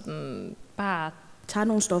 og sådan bare... Tager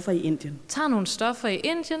nogle stoffer i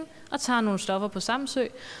Indien. Og tager nogle stoffer på Samsø,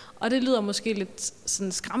 og det lyder måske lidt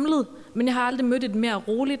sådan skramlet, men jeg har aldrig mødt et mere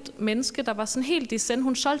roligt menneske, der var sådan helt i send.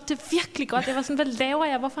 Hun solgte det virkelig godt. Jeg var sådan, hvad laver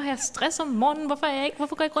jeg? Hvorfor har jeg stress om morgenen? Hvorfor går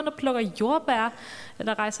jeg ikke rundt og plukker jordbær?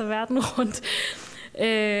 Eller rejser verden rundt?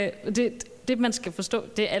 det, man skal forstå,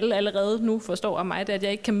 det alle allerede nu forstår af mig, det er, at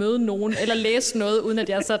jeg ikke kan møde nogen eller læse noget, uden at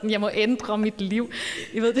jeg er sådan, jeg må ændre mit liv.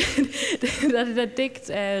 I ved, der er det der digt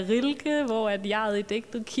af Rilke, hvor at jeget i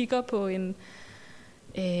digtet kigger på en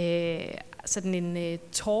sådan en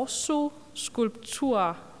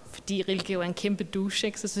torso-skulptur, fordi Rilke jo er en kæmpe douche,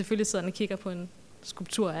 ikke? Så selvfølgelig sidder han og kigger på en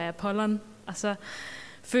skulptur af Apollon, og så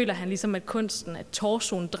føler han ligesom, at kunsten, at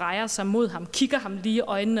torsoen drejer sig mod ham, kigger ham lige i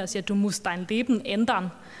øjnene og siger, du musst dein Leben ändern.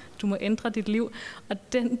 Du må ændre dit liv. Og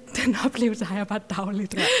den oplevelse har jeg bare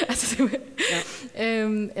dagligt. Ja. Altså,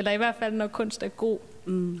 eller i hvert fald, når kunst er god.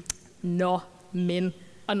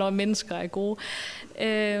 Og når mennesker er gode.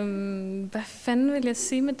 Hvad fanden vil jeg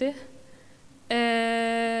sige med det?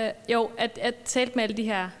 At tale med alle de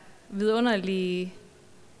her vidunderlige,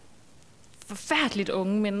 forfærdeligt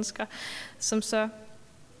unge mennesker, som så...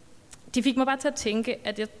 De fik mig bare til at tænke,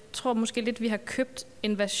 at jeg tror måske lidt, vi har købt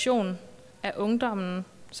en version af ungdommen,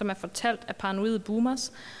 som er fortalt af paranoide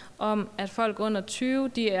boomers, om at folk under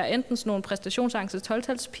 20, de er enten sådan nogle præstationsangste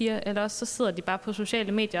 12-talspiger, eller også så sidder de bare på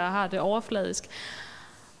sociale medier og har det overfladisk.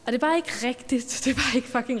 Og det er bare ikke rigtigt. Det er bare ikke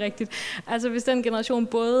fucking rigtigt. Altså hvis den generation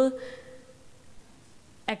både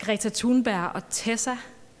er Greta Thunberg og Tessa,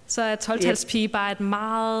 så er 12-talspige bare et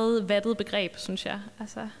meget vattet begreb, synes jeg.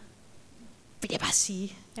 Altså, vil jeg bare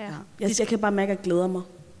sige. Ja. Jeg kan bare mærke, at jeg glæder mig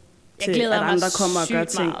til, at andre kommer og gør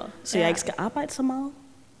ting, så jeg ikke skal arbejde så meget.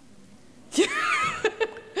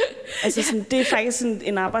 Altså sådan, det er faktisk sådan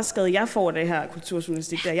en arbejdsskade, jeg får af det her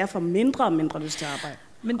kulturjournalistik, der jeg får mindre og mindre lyst til at arbejde.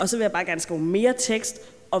 Og så vil jeg bare gerne skrive mere tekst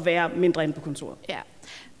og være mindre inde på kontoret. Ja.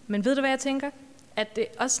 Men ved du, hvad jeg tænker? At det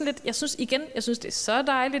også lidt, jeg synes det er så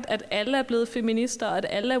dejligt, at alle er blevet feminister, og at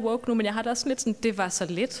alle er woke nu, men jeg har da også lidt sådan, det var så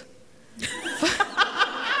lidt.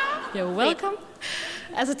 You're welcome.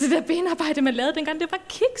 Altså det der benarbejde, man lavede dengang, det var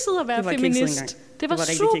kikset at være feminist. Det var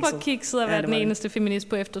super kikset at være den eneste feminist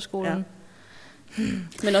på efterskolen. Ja.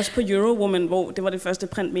 Men også på Eurowoman, hvor det var det første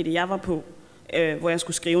printmedie, jeg var på, hvor jeg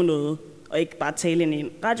skulle skrive noget, og ikke bare tale ind i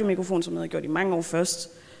en radiomikrofon, som jeg havde gjort i mange år først.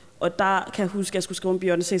 Og der kan jeg huske, at jeg skulle skrive om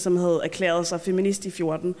Beyoncé, som havde erklæret sig feminist i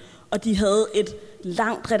 14. Og de havde et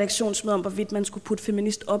langt redaktionsmøde om, hvorvidt man skulle putte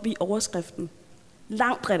feminist op i overskriften.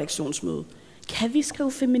 Langt redaktionsmøde. Kan vi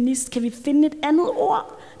skrive feminist? Kan vi finde et andet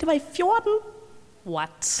ord? Det var i 14.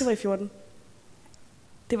 What? Det var i 14.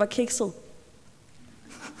 Det var kikset.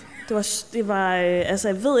 Det var altså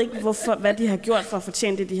jeg ved ikke, hvad de har gjort for at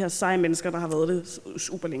fortjene det, de her seje mennesker, der har været det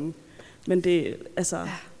super længe. Men det, altså,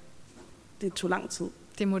 det tog lang tid.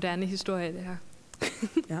 Det er moderne historie, det her.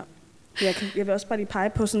 Ja. Jeg vil også bare lige pege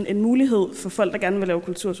på sådan en mulighed for folk, der gerne vil lave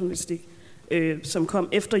kulturjournalistik, som kom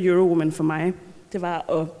efter Eurowoman for mig. Det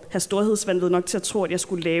var at have storhedsvanvid nok til at tro, at jeg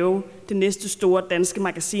skulle lave det næste store danske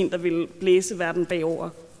magasin, der ville blæse verden bagover.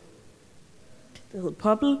 Det hed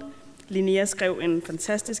Poppel. Linnea skrev en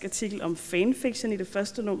fantastisk artikel om fanfiction i det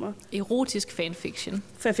første nummer. Erotisk fanfiction.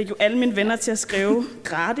 For jeg fik jo alle mine venner til at skrive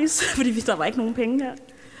gratis, fordi der var ikke nogen penge her.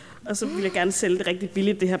 Og så ville jeg gerne sælge det rigtig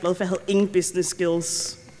billigt, det her blad, for jeg havde ingen business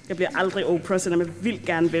skills. Jeg bliver aldrig Oprah, så jeg vil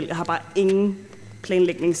gerne vel. Jeg har bare ingen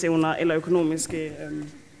planlægningsevner eller økonomiske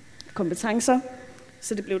kompetencer.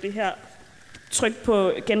 Så det blev det her trykt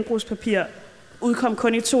på genbrugspapir. Udkom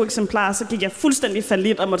kun i 2 eksemplarer, så gik jeg fuldstændig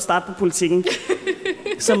fallit og måtte starte på Politikken.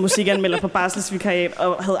 Som musikanmelder på barselsvikariat,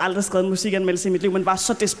 og havde aldrig skrevet en musikanmeldelse i mit liv, men var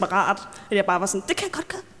så desperat, at jeg bare var sådan, det kan jeg godt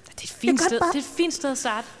gøre. Det er et fint sted at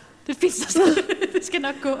starte. Det er et fint sted. Det skal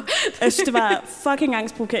nok gå. Jeg synes, det var fucking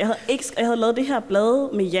angstprovokerende. Jeg havde lavet det her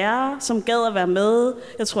blad med jer, som gad at være med.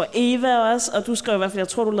 Jeg tror Eva også, og du skrev i hvert fald, jeg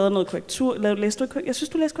tror, du lavede noget korrektur. Læste du? Jeg synes,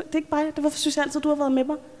 du læste korrektur. Det er ikke bare, det var, synes jeg altid, du har været med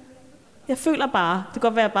mig. Jeg føler bare, det kan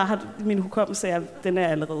godt være, at jeg bare har min hukommelse, jeg er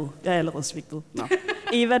allerede svigtet. Nå.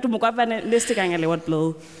 Eva, du må godt være næste gang, jeg laver et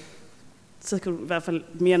blad. Så kan du i hvert fald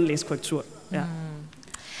mere end læse korrektur. Ja.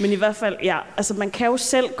 Men i hvert fald, ja, altså man kan jo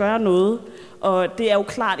selv gøre noget, og det er jo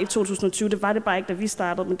klart i 2020, det var det bare ikke, da vi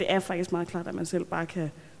startede, men det er faktisk meget klart, at man selv bare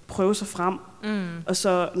kan prøve sig frem. Og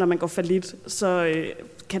så, når man går fallit, så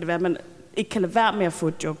kan det være, at man ikke kan lade være med at få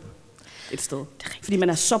et job et sted. Fordi man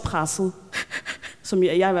er så presset, som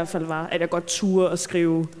jeg i hvert fald var, at jeg godt turde at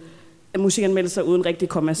skrive musikanmeldelser uden rigtig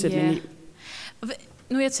kommasætning i.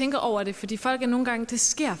 Nu jeg tænker over det, fordi folk er nogle gange, det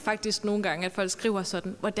sker faktisk nogle gange, at folk skriver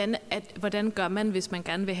sådan, hvordan gør man, hvis man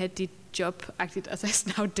gerne vil have dit job-agtigt,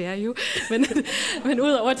 altså how dare you, men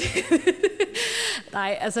ud over det,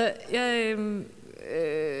 nej, altså,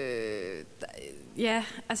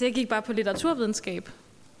 jeg gik bare på litteraturvidenskab,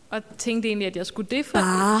 og tænkte egentlig, at jeg skulle det for.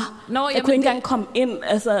 Jeg kunne ikke engang komme ind,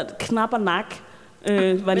 altså knap og nak,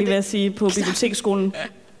 var lige ved at sige, på biblioteksskolen,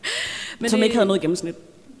 som ikke havde noget gennemsnit.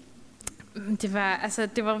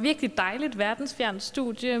 Det var virkelig dejligt verdensfjernt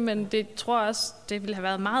studie, men det tror også, det ville have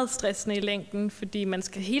været meget stressende i længden, fordi man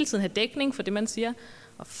skal hele tiden have dækning for det, man siger,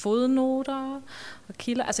 og fodnoter og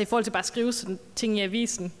kilder. Altså i forhold til bare at skrive sådan ting i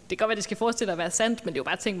avisen. Det kan godt være, det skal forestille at være sandt, men det er jo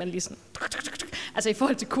bare ting, man lige sådan... Altså i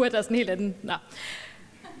forhold til Kurt er sådan helt anden... Nå.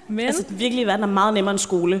 Men... Altså den virkelige verden er meget nemmere end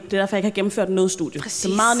skole. Det er derfor, jeg ikke har gennemført noget studie. Præcis.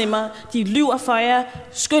 Det er meget nemmere. De lyver for jer.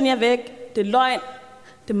 Skynd jer væk. Det er løgn.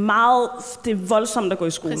 Det er voldsomt at gå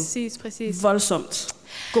i skole. Præcis. Voldsomt.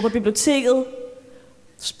 Gå på biblioteket.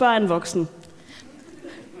 Spørg en voksen.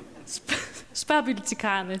 Spørg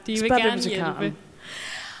bibliotekarerne. De vil gerne hjælpe.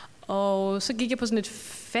 Og så gik jeg på sådan et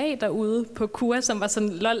fag derude på KUA, som var sådan,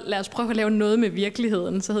 lad os prøve at lave noget med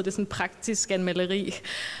virkeligheden. Så hed det sådan praktisk anmelderi.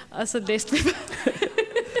 Og så læste vi...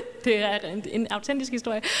 Det er en autentisk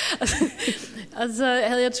historie. Og så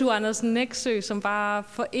havde jeg Tue Andersen Nexø, som bare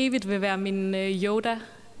for evigt vil være min Yoda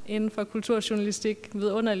inden for kulturjournalistik,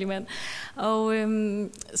 vidunderlig mand. Og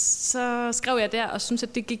så skrev jeg der og syntes,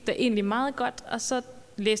 at det gik da egentlig meget godt. Og så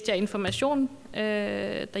læste jeg information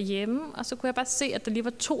derhjemme, og så kunne jeg bare se, at der lige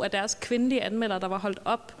var 2 af deres kvindelige anmeldere, der var holdt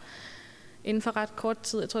op inden for ret kort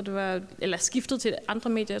tid. Jeg tror, det var, eller skiftet til andre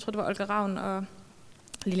medier. Jeg tror, det var Olga Ravn og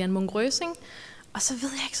Lilian Munk-Røsing. Og så ved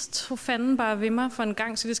jeg ikke, så tog fanden bare ved mig for en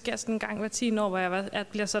gang, så det sker sådan en gang hver 10 år, hvor jeg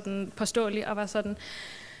bliver sådan påståelig og var sådan,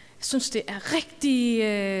 jeg synes, det er rigtig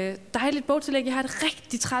dejligt bogtillæg. Jeg har det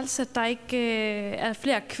rigtig træls, at der ikke er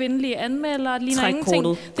flere kvindelige anmeldere. Det ligner ingenting.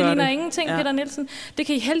 Det ligner ingenting, ja. Peter Nielsen. Det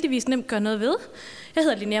kan I heldigvis nemt gøre noget ved. Jeg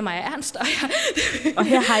hedder Linnea Maja Ernst, og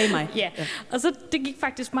her har I mig. Ja, og så det gik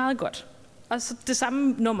faktisk meget godt. Og så det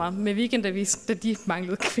samme nummer med Weekendavisen, da de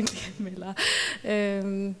manglede kvindelige anmeldere.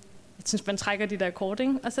 Jeg synes, man trækker de der kort,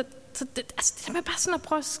 ikke? Altså, det er bare sådan at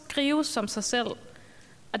prøve at skrive som sig selv.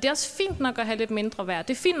 Og det er også fint nok at have lidt mindre værd.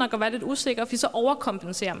 Det er fint nok at være lidt usikker, for så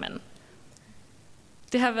overkompenserer man.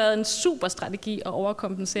 Det har været en super strategi at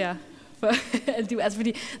overkompensere. Altså,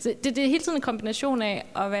 fordi det er hele tiden en kombination af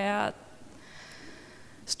at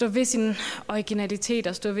stå ved sin originalitet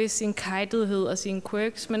og stå ved sin kajtethed og sine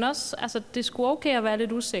quirks, men også, altså, det er sgu okay at være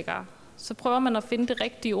lidt usikker. Så prøver man at finde det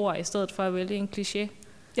rigtige ord, i stedet for at vælge en kliché.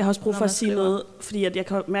 Jeg har også brug for at sige noget, fordi at jeg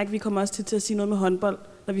kan mærke, at vi kommer også til at sige noget med håndbold,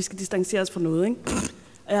 når vi skal distancere os fra noget, ikke?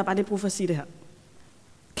 Og jeg har bare lige brug for at sige det her.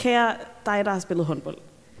 Kære dig, der har spillet håndbold.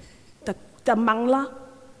 Der mangler,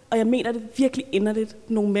 og jeg mener det virkelig inderligt,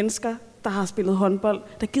 nogle mennesker, der har spillet håndbold,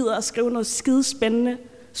 der gider at skrive noget skidespændende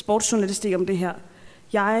sportsjournalistik om det her.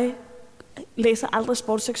 Jeg læser aldrig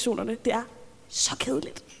sportssektionerne. Det er så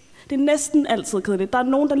kedeligt. Det er næsten altid kedeligt. Der er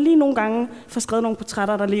nogen, der lige nogle gange får skrevet nogle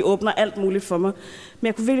portrætter, der lige åbner alt muligt for mig. Men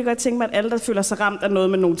jeg kunne virkelig godt tænke mig, at alle, der føler sig ramt af noget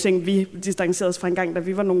med nogle ting, vi distancerede os fra en gang, da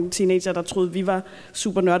vi var nogle teenager, der troede, vi var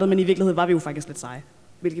super nørdede, men i virkeligheden var vi jo faktisk lidt seje.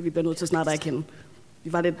 Hvilket vi bliver nødt til snart at erkende.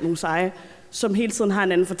 Vi var lidt nogle seje, som hele tiden har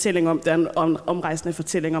en anden fortælling om, det er en omrejsende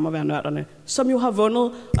fortælling om at være nørderne. Som jo har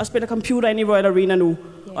vundet og spiller computer ind i Royal Arena nu,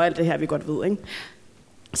 og alt det her, vi godt ved, ikke?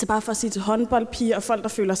 Så bare for at sige til håndboldpiger og folk, der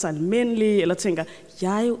føler sig almindelige, eller tænker,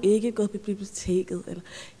 jeg er jo ikke gået på biblioteket, eller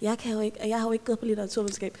jeg har jo ikke gået på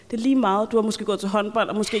litteraturvidenskab. Det er lige meget, du har måske gået til håndbold,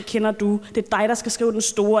 og måske kender du. Det er dig, der skal skrive den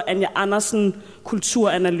store Anja Andersen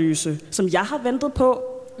kulturanalyse, som jeg har ventet på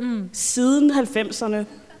siden 90'erne.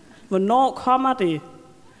 Hvornår kommer det?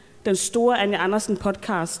 Den store Anja Andersen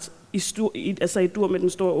podcast i dur med den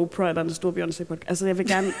store Oprah eller den store Beyoncé podcast. Altså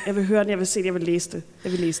jeg vil høre den, jeg vil se det, jeg vil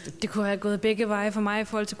læse det. Det kunne have gået begge veje for mig i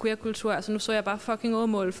forhold til queerkultur. Altså nu så jeg bare fucking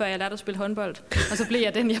overmål, før jeg lærte at spille håndbold. Og så blev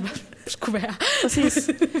jeg den, jeg skulle være. Præcis.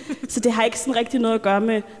 Så det har ikke sådan rigtig noget at gøre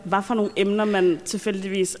med, hvad for nogle emner man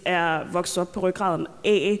tilfældigvis er vokset op på ryggraden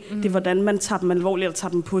af. Det er, hvordan man tager dem alvorligt eller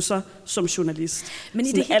tager dem på sig som journalist. Men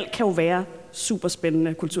alt kan jo være super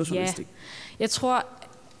spændende kulturjournalistik. Ja. Jeg tror,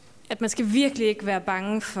 at man skal virkelig ikke være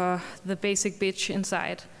bange for the basic bitch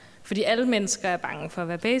inside. Fordi alle mennesker er bange for at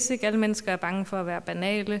være basic, alle mennesker er bange for at være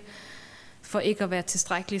banale, for ikke at være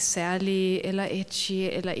tilstrækkeligt særlige, eller edgy,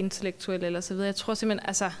 eller intellektuelle, eller så videre. Jeg tror simpelthen,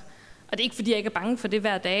 altså, og det er ikke fordi, jeg ikke er bange for det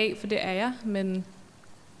hver dag, for det er jeg, men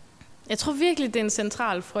jeg tror virkelig, det er en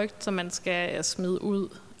central frygt, som man skal smide ud.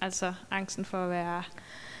 Altså angsten for at være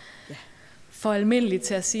for almindelig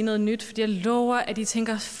til at sige noget nyt, fordi jeg lover, at de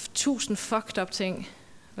tænker 1000 fucked up ting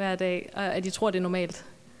hver dag, og at de tror, det er normalt.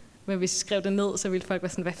 Men hvis jeg skrev det ned, så ville folk være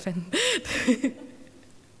sådan, hvad fanden?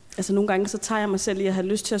 Altså nogle gange, så tager jeg mig selv i at have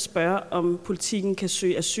lyst til at spørge, om politikken kan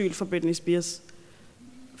søge asyl for Britney Spears,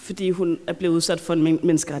 fordi hun er blevet udsat for en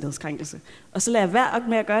menneskerettighedskrænkelse. Og så lader jeg være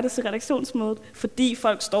med at gøre det til redaktionsmødet, fordi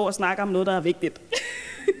folk står og snakker om noget, der er vigtigt.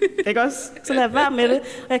 Ikke også? Så lader jeg være med det.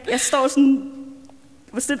 Jeg står sådan,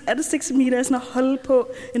 er det sexemida, sådan at holde på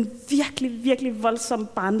en virkelig, virkelig voldsom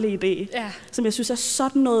barnlig idé, som jeg synes er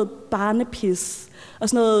sådan noget barnepis. Og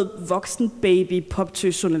sådan noget voksen baby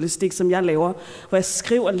poptøs journalistik, som jeg laver, hvor jeg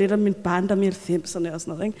skriver lidt om min barndom i 90'erne og sådan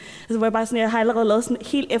noget. Ikke? Altså, hvor jeg har allerede lavet sådan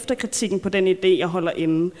helt efterkritikken på den idé, jeg holder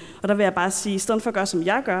inde. Og der vil jeg bare sige, i stedet for at gøre, som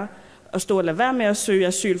jeg gør, og stå og lade være med at søge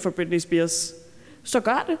asyl for Britney Spears, så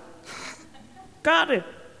gør det. Gør det.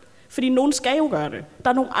 Fordi nogen skal jo gøre det. Der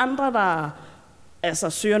er nogle andre, der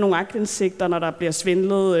søger nogle aktindsigter, når der bliver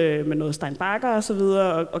svindlet med noget Stein Bakker og så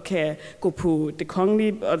videre, og kan gå på Det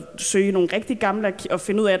Kongelige og søge nogle rigtig gamle og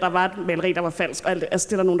finde ud af, at der var et maleri, der var falsk. Og alt det. Altså,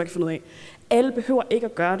 det er der nogen, der kan finde ud af. Alle behøver ikke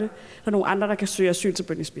at gøre det. Der er nogle andre, der kan søge asyl til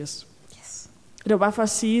Britney Spears. Yes. Det var bare for at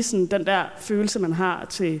sige, sådan, den der følelse, man har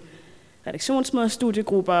til redaktionsmøder,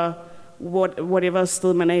 studiegrupper, whatever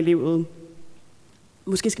sted man er i livet.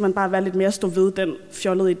 Måske skal man bare være lidt mere stå ved den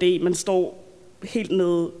fjollede idé, man står helt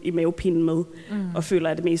nede i mavepinen med, og føler,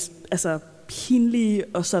 at det mest pinlige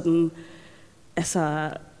og sådan,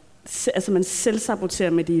 man selvsaboterer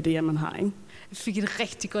med de idéer, man har, ikke? Jeg fik et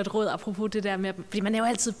rigtig godt råd apropos det der med, fordi man er jo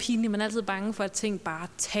altid pinlig, man er altid bange for, at ting bare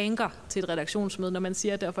tanker til et redaktionsmøde, når man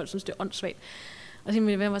siger det, og folk synes, det er åndssvagt. Og så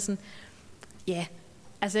min ven var sådan, ja,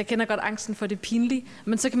 altså jeg kender godt angsten for det pinlige,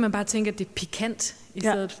 men så kan man bare tænke, at det er pikant i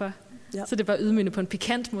stedet for. Ja. Så det er bare ydmygende på en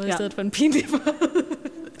pikant måde, i stedet for en pinlig måde.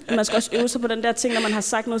 Man skal også øve sig på den der ting, når man har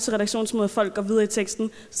sagt noget til redaktionsmødet, folk går videre i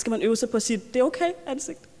teksten, så skal man øve sig på at sige, det er okay,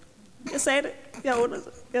 ansigt. Jeg sagde det.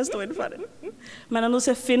 Jeg står inden for det. Man er nødt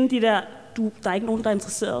til at finde de der, der er ikke nogen, der er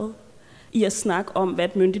interesseret i at snakke om, hvad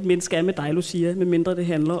et myndigt menneske er med dig, Lucia, medmindre det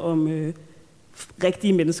handler om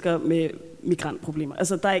rigtige mennesker med migrantproblemer.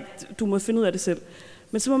 Altså, du må finde ud af det selv.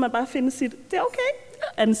 Men så må man bare finde sit, det er okay,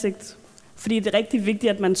 ansigt. Fordi det er rigtig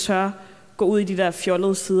vigtigt, at man tør gå ud i de der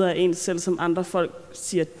fjollede sider af ens selv, som andre folk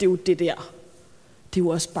siger, det er jo det der. Det er jo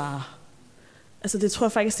også bare. Altså det tror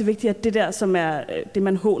jeg faktisk, det er vigtigt, at det der, som er det,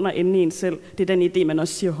 man håner inde i en selv, det er den idé, man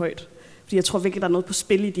også siger højt. Fordi jeg tror virkelig, der er noget på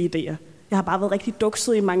spil i de idéer. Jeg har bare været rigtig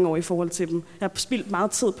dukset i mange år i forhold til dem. Jeg har spildt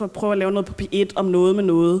meget tid på at prøve at lave noget på P1 om noget med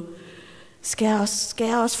noget. Skal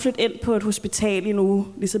jeg også flytte ind på et hospital i en uge,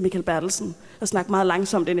 ligesom Michael Bertelsen, og snakke meget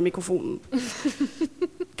langsomt ind i mikrofonen?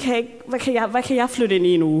 Hvad kan jeg flytte ind i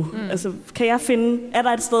en uge? Altså, er der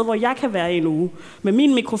et sted, hvor jeg kan være i en uge? Med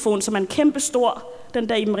min mikrofon, som er en kæmpe stor, den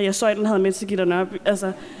der Iben Maria Zeuthen havde med til Gitte Nørby.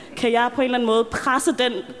 Altså, kan jeg på en eller anden måde presse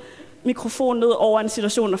den mikrofon ned over en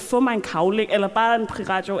situation og få mig en kavling, eller bare en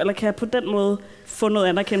priradio, eller kan jeg på den måde få noget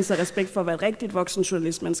anerkendelse og respekt for at være et rigtigt voksen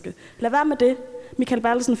journalistmenneske? Lad være med det. Michael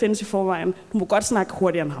Bertelsen findes i forvejen. Du må godt snakke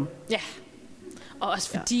hurtigere end ham. Ja. Og også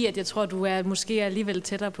fordi, at jeg tror, du er måske alligevel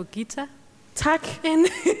tættere på Gita. Tak.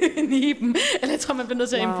 End Iben. Eller jeg tror, man bliver nødt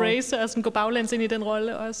til at embrace og sådan gå baglæns ind i den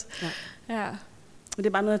rolle også. Ja. Og det er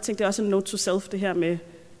bare noget, jeg tænkte, det er også en note to self, det her med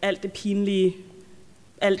alt det pinlige,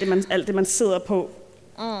 alt det, man sidder på.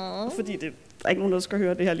 Fordi der er ikke nogen, der skal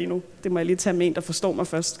høre det her lige nu. Det må jeg lige tage med en, der forstår mig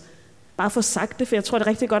først. Bare få sagt det, for jeg tror, det er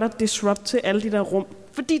rigtig godt at disrupte alle de der rum.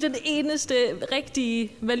 Fordi den eneste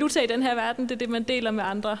rigtige valuta i den her verden, det er det, man deler med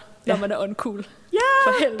andre, når man er uncool. Ja,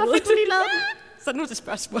 der fik du lige lavet den. Så nu er det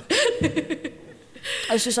spørgsmål.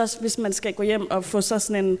 Og jeg synes også, hvis man skal gå hjem og få så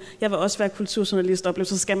sådan en, jeg vil også være kulturjournalist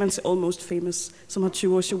oplevelse, så skal man til Almost Famous, som har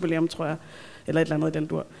 20 års jubilæum, tror jeg. Eller et eller andet i den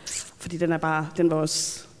dur. Fordi den var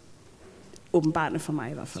også åbenbarende for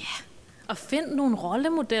mig i hvert fald. Yeah. Og find nogle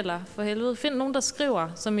rollemodeller, for helvede. Find nogen, der skriver,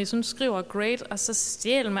 som I synes skriver great, og så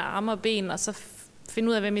stjæl med arme og ben, og så find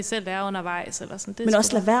ud af, hvem I selv er undervejs. Eller sådan. Det men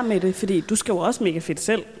også lad være med det, fordi du skriver også mega fedt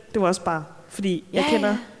selv. Det var også bare, fordi jeg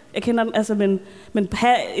kender den, altså, men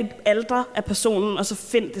have et alter af personen, og så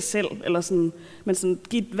find det selv, eller sådan, men sådan,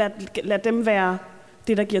 lad dem være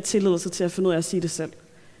det, der giver tilladelse til at finde ud af at sige det selv.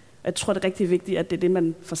 Jeg tror, det er rigtig vigtigt, at det er det,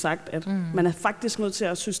 man får sagt, at man er faktisk nødt til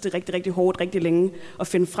at synes, det er rigtig, rigtig hårdt, rigtig længe, og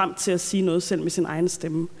finde frem til at sige noget selv med sin egen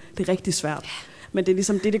stemme. Det er rigtig svært. Men det er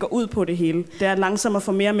ligesom det går ud på det hele. Det er langsomt at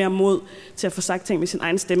få mere og mere mod til at få sagt ting med sin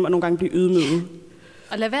egen stemme, og nogle gange blive ydmyget.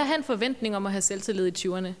 Og lad være at have en forventning om at have selvtillid i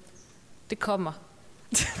 20'erne. Det kommer.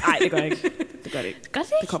 Nej, det gør jeg ikke. Det gør det ikke. Gør det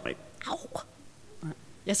ikke? Det kommer ikke. Au.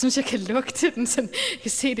 Jeg synes, jeg kan lugte den, så jeg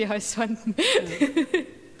kan se det i horisonten.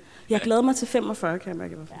 Jeg glæder mig til 45, kan jeg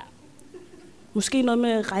mærke. Ja. Måske noget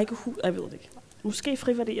med rækkehus, jeg ved det ikke. Måske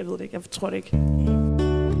friværdi, jeg ved det ikke. Jeg tror det ikke.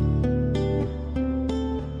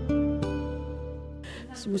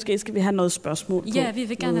 Så måske skal vi have noget spørgsmål. Ja, vi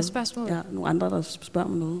vil gerne have spørgsmål. Ja, nogle andre, der spørger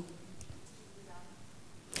om noget.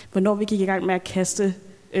 Hvornår vi gik i gang med at kaste,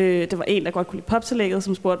 det var en, der godt kunne lide poptillægget,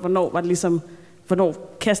 som spurgte,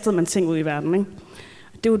 hvornår kastede man ting ud i verden, ikke?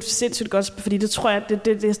 Det er jo sindssygt godt, fordi det tror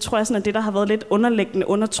jeg sådan, at det, der har været lidt underliggende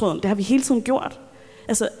undertråden, det har vi hele tiden gjort.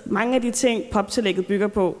 Altså, mange af de ting, poptillægget bygger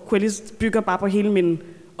på, bygger bare på hele min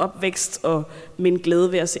opvækst og min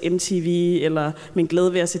glæde ved at se MTV, eller min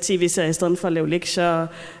glæde ved at se tv-serier i stedet for at lave lektier,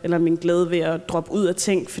 eller min glæde ved at droppe ud af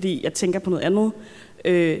ting, fordi jeg tænker på noget andet.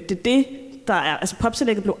 Det er det, der er... Altså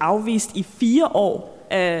poptillægget blev afvist i 4 år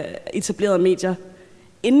af etablerede medier.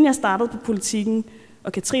 Inden jeg startede på Politikken,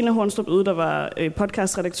 og Katrine Hornstrup ude, der var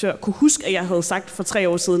podcastredaktør, kunne huske, at jeg havde sagt for 3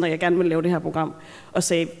 år siden, at jeg gerne ville lave det her program, og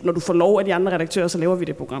sagde, når du får lov af de andre redaktører, så laver vi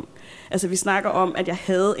det program. Altså vi snakker om, at jeg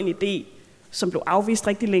havde en idé, som blev afvist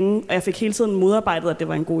rigtig længe, og jeg fik hele tiden modarbejdet, at det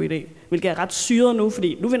var en god idé. Hvilket er ret syret nu,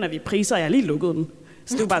 fordi nu vinder vi priser, og jeg har lige lukket den.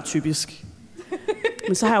 Så det er jo bare typisk.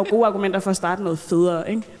 Men så har jeg jo gode argumenter for at starte noget federe,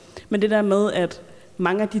 ikke? Men det der med, at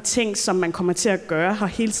mange af de ting, som man kommer til at gøre, har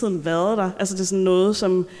hele tiden været der. Altså det er sådan noget,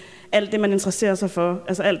 som alt det, man interesserer sig for,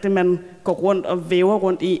 altså alt det, man går rundt og væver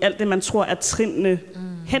rundt i, alt det, man tror er trinene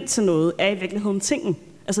hen til noget, er i virkeligheden tingen.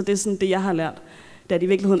 Altså det er sådan det, jeg har lært. Det er, at i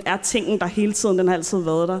virkeligheden er tingen der hele tiden, den har altid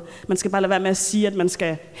været der. Man skal bare lade være med at sige, at man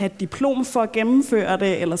skal have et diplom for at gennemføre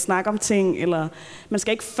det, eller snakke om ting, eller man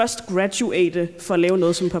skal ikke først graduate for at lave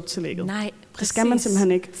noget som poptillægget. Nej, præcis. Det skal man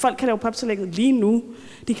simpelthen ikke. Folk kan lave poptillægget lige nu.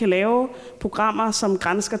 De kan lave programmer, som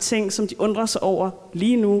gransker ting, som de undrer sig over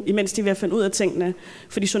lige nu, imens de er ved at finde ud af tingene.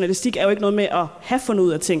 Fordi journalistik er jo ikke noget med at have fundet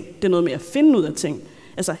ud af ting. Det er noget med at finde ud af ting.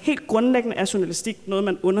 Altså helt grundlæggende er journalistik noget,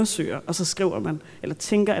 man undersøger, og så skriver man, eller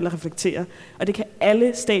tænker, eller reflekterer. Og det kan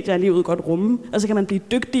alle stadier af livet godt rumme. Og så kan man blive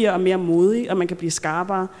dygtigere og mere modig, og man kan blive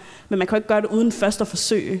skarpere. Men man kan jo ikke gøre det uden først at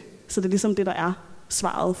forsøge. Så det er ligesom det, der er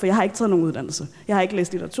svaret. For jeg har ikke taget nogen uddannelse. Jeg har ikke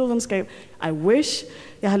læst litteraturvidenskab. I wish.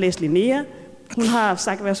 Jeg har læst Linnea. Hun har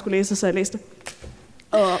sagt, hvad jeg skulle læse, så jeg læste.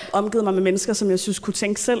 Og omgivet mig med mennesker, som jeg synes kunne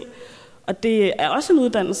tænke selv. Og det er også en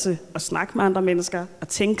uddannelse at snakke med andre mennesker, at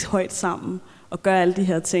tænke højt sammen, og gøre alle de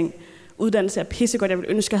her ting. Uddannelse er pissegodt. Jeg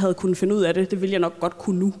ville ønske, at jeg havde kunnet finde ud af det. Det vil jeg nok godt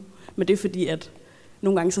kunne nu. Men det er fordi, at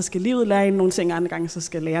nogle gange så skal livet lære en nogle ting, og andre gange så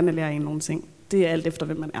skal lærerne lære en nogle ting. Det er alt efter,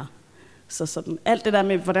 hvem man er. Så sådan, alt det der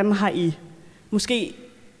med, hvordan har I... Måske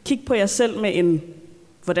kigge på jer selv med en...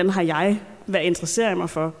 Hvordan har jeg... Hvad interesserer jeg mig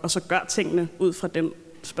for? Og så gør tingene ud fra den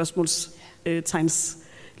spørgsmålstegns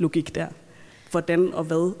logik der. Hvordan og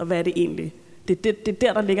hvad, og hvad er det egentlig? Det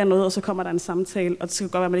er der ligger noget, og så kommer der en samtale, og det skal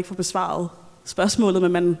godt være, at man ikke får besvaret spørgsmålet,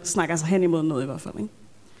 men man snakker sig hen imod noget i hvert fald, ikke?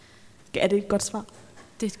 Er det et godt svar?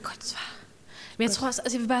 Det er et godt svar. Men jeg tror også,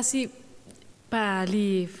 altså jeg vil bare sige, bare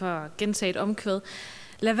lige for at gentage et omkvæd,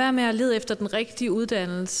 lad være med at lede efter den rigtige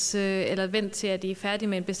uddannelse, eller vent til, at I er færdige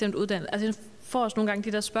med en bestemt uddannelse. Altså jeg får også nogle gange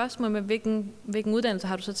de der spørgsmål med, hvilken uddannelse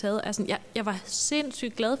har du så taget? Altså, jeg var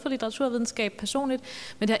sindssygt glad for litteraturvidenskab personligt,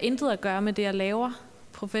 men det har intet at gøre med det, jeg laver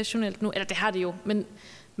professionelt nu. Eller det har det jo,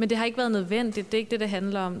 men det har ikke været nødvendigt. Det er ikke det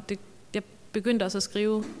handler om. Jeg begyndte også at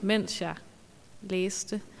skrive, mens jeg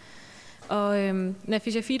læste. Og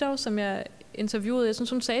Nafisa Fidow, som jeg interviewede, jeg synes,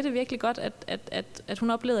 hun sagde det virkelig godt, at hun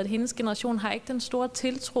oplevede, at hendes generation har ikke den store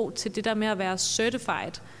tiltro til det der med at være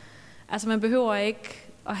certified. Altså man behøver ikke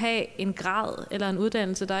at have en grad eller en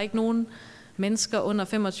uddannelse. Der er ikke nogen mennesker under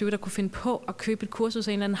 25, der kunne finde på at købe et kursus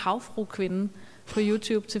af en eller anden havfru-kvinde på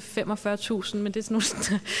YouTube til 45.000, men det er sådan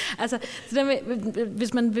nogle... altså, det der med,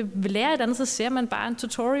 hvis man vil lære et andet, så ser man bare en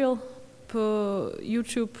tutorial på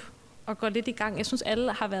YouTube og går lidt i gang. Jeg synes,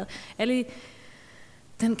 alle i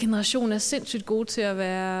den generation er sindssygt gode til at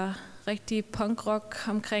være rigtig punk-rock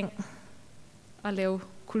omkring at lave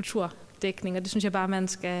kulturdækning, og det synes jeg bare, man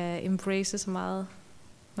skal embrace så meget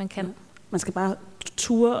man kan. Man skal bare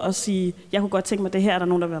ture og sige, jeg kunne godt tænke mig, det her er der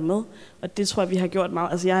nogen, der vil være med. Og det tror jeg, vi har gjort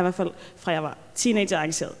meget. Altså jeg har i hvert fald, fra jeg var teenager,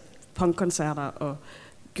 arrangeret punkkoncerter og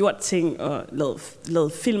gjort ting og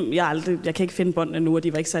lavet film. Jeg kan ikke finde båndene nu, og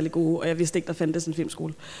de var ikke særlig gode, og jeg vidste ikke, der fandtes en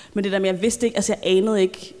filmskole. Men det der med, jeg vidste ikke, altså jeg anede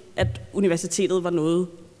ikke, at universitetet var noget,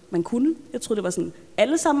 man kunne. Jeg troede, det var sådan,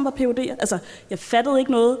 alle sammen var PhD'er. Altså jeg fattede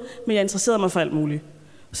ikke noget, men jeg interesserede mig for alt muligt.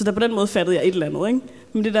 Så der på den måde fattede jeg et eller andet, ikke?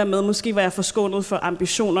 Men det der med, måske var jeg forskånet for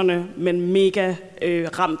ambitionerne, men mega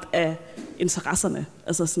ramt af interesserne.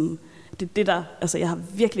 Altså sådan, det der, altså jeg har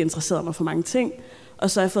virkelig interesseret mig for mange ting,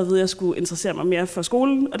 og så har jeg fået at vide, at jeg skulle interessere mig mere for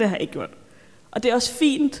skolen, og det har jeg ikke gjort. Og det er også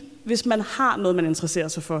fint, hvis man har noget, man interesserer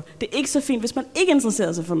sig for. Det er ikke så fint, hvis man ikke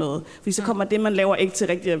interesserer sig for noget, fordi så kommer det, man laver, ikke til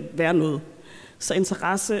rigtig at være noget. Så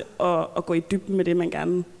interesse og gå i dybden med det, man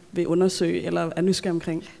gerne vil undersøge, eller er nysgerrig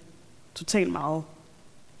omkring, totalt meget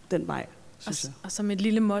den vej, synes jeg. Og som et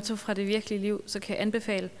lille motto fra det virkelige liv, så kan jeg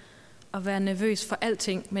anbefale at være nervøs for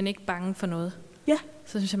alting, men ikke bange for noget. Ja.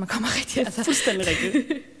 Så synes jeg, man kommer rigtig... Det er fuldstændig rigtigt.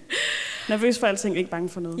 Nervøs for alting, ikke bange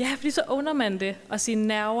for noget. Ja, fordi så owner man det, og sine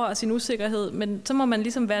nerver og sin usikkerhed, men så må man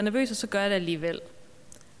ligesom være nervøs, og så gør det alligevel.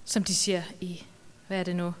 Som de siger i, hvad er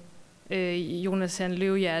det nu? Jonathan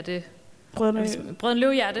Løvehjerte. Brødren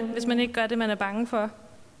Løvehjerte. Hvis man ikke gør det, man er bange for,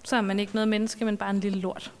 så er man ikke noget menneske, men bare en lille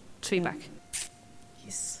lort. Tvebak.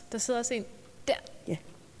 Yes. Der sidder også en der. Ja.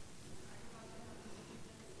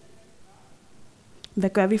 Hvad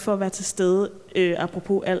gør vi for at være til stede,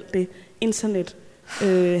 apropos alt det internet,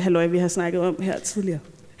 halløj, vi har snakket om her tidligere?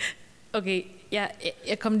 Okay,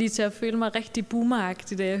 jeg kom lige til at føle mig rigtig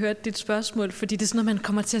boomeragtig, da jeg hørte dit spørgsmål, fordi det er sådan noget, man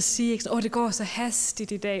kommer til at sige, ikke? Det går så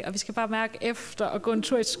hastigt i dag, og vi skal bare mærke efter og gå en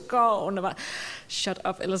tur i skoven, og bare shut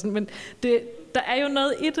up, eller sådan, men der er jo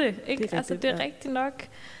noget i det, ikke? Det er rigtigt, det er rigtigt nok.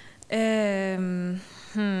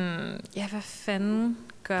 Ja, hvad fanden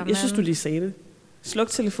gør man? Jeg synes, du lige sagde det. Sluk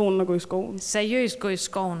telefonen og gå i skoven. Seriøst gå i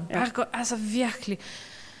skoven. Ja. Bare gå, altså virkelig.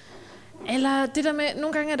 Eller det der med,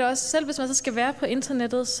 nogle gange er det også, selv hvis man så skal være på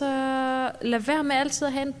internettet, så lad være med altid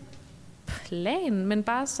at have en plan, men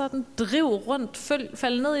bare sådan driv rundt,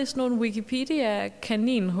 fald ned i sådan nogle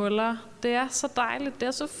Wikipedia-kaninhuller. Det er så dejligt, det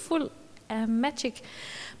er så fuld af magic.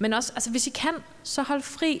 Men også, altså hvis I kan, så hold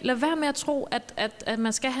fri. Lad være med at tro, at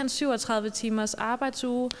man skal have en 37 timers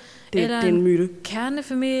arbejdsuge, eller det er en myte.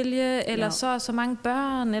 Kernefamilie, eller så mange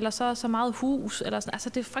børn, eller så meget hus, eller sådan. Altså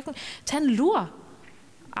det er fucking, tag en lur.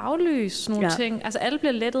 Aflys nogle ting. Altså alle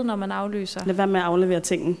bliver lettet, når man aflyser. Lad være med at aflevere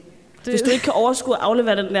tingene. Hvis du ikke kan overskue at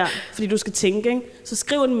aflevere den der, fordi du skal tænke, ikke? Så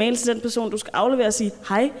skriv en mail til den person, du skal aflevere og sige,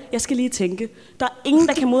 hej, jeg skal lige tænke. Der er ingen,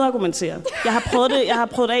 der kan modargumentere. Jeg har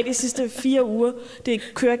prøvet det af de sidste 4 uger. Det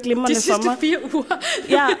kører glimrende for mig. De sidste 4 uger?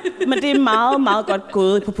 Ja, men det er meget, meget godt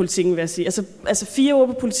gået på Politikken, vil jeg sige. Altså 4 år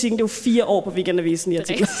på Politikken, det er jo 4 år på Weekendavisen i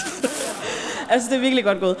artikler. Altså, det er virkelig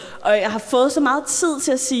godt gået. Og jeg har fået så meget tid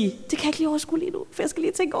til at sige, det kan jeg ikke lige overskue lige nu, for jeg skal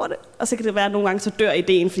lige tænke over det. Og så kan det være, at nogle gange så dør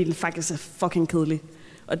ideen, fordi den faktisk er fucking kedelig.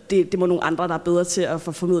 Og det må nogle andre, der er bedre til at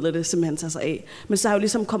formidle det, simpelthen tage sig af. Men så har jeg jo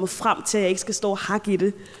ligesom kommet frem til, at jeg ikke skal stå og hakke i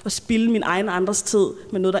det, og spilde min egen andres tid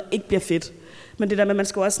med noget, der ikke bliver fedt. Men det der med, at man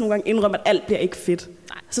skal også nogle gange indrømme, at alt bliver ikke fedt.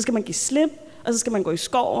 Så skal man give slip, og så skal man gå i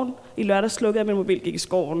skoven. I lørdag slukkede jeg min mobil, gik i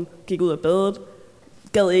skoven, gik ud af badet,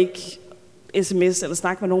 gad ikke sms eller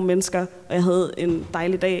snakke med nogle mennesker, og jeg havde en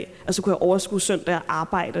dejlig dag, og så kunne jeg overskue søndag og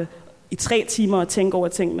arbejde i 3 timer og tænke over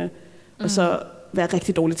tingene, og så være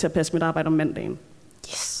rigtig dårlig til at passe mit arbejde om mandagen.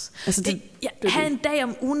 Yes. Altså have en dag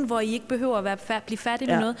om ugen, hvor I ikke behøver at blive færdig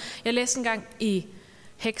med noget. Jeg læste engang i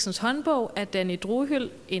Heksens håndbog af Danny Druhyl,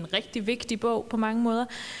 en rigtig vigtig bog på mange måder,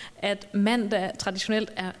 at mandag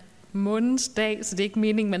traditionelt er månedens dag, så det er ikke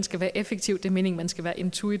meningen, man skal være effektiv, det er meningen, man skal være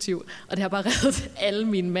intuitiv. Og det har bare reddet alle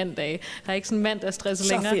mine mandage. Jeg har ikke sådan mandagsstress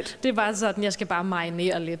længere. Fedt. Det er bare sådan, jeg skal bare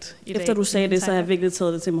marinere lidt i dag. Efter du sagde det, så har jeg virkelig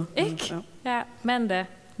taget det til mig. Ikke? Ja, mandag,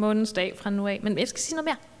 månedens dag fra nu af. Men jeg skal sige noget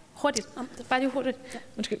mere. Hurtigt. Bare lige hurtigt. Ja.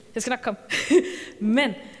 Undskyld, jeg skal nok komme.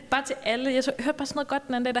 Men bare til alle. Jeg hørte bare sådan noget godt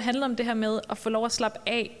den anden dag, der handler om det her med at få lov at slappe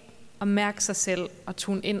af og mærke sig selv og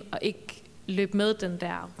tune ind og ikke løbe med den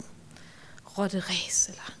der rotteræs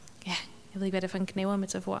eller ja, jeg ved ikke, hvad det er for en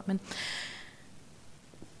knævermetafor, men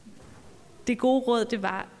det gode råd, det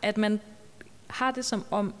var, at man har det som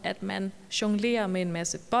om, at man jonglerer med en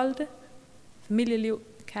masse bolde, familieliv,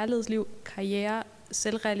 kærlighedsliv, karriere,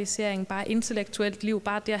 selvrealisering, bare intellektuelt liv,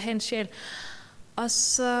 bare det at have en sjæl. Og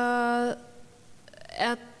så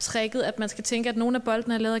er tricket, at man skal tænke, at nogle af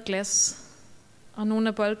boldene er lavet af glas, og nogle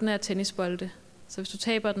af boldene er tennisbolde. Så hvis du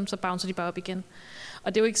taber dem, så bouncer de bare op igen.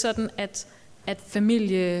 Og det er jo ikke sådan, at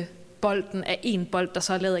familiebolden er en bold, der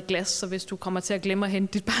så er lavet af glas, så hvis du kommer til at glemme at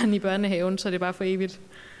hente dit barn i børnehaven, så er det bare for evigt.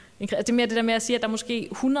 Det er mere det der med at sige, at der er måske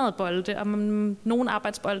 100 bolde, og nogle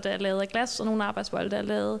arbejdsbolde er lavet af glas, og nogle arbejdsbolde er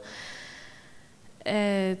lavet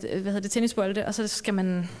af tennisbolde, og så skal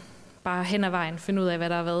man bare hen ad vejen finde ud af, hvad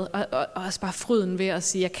der er hvad. Og også bare fryden ved at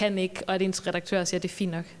sige, jeg kan ikke, og at ens redaktør siger, det er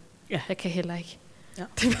fint nok. Ja. Jeg kan heller ikke. Ja.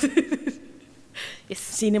 Yes.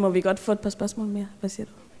 Signe, må vi godt få et par spørgsmål mere? Hvad siger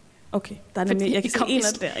du? Okay, der er nemlig, jeg kan se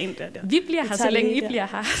en der. Vi bliver her, så længe I bliver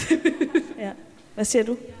her. Ja. Hvad siger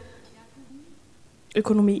du?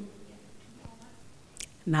 Økonomi.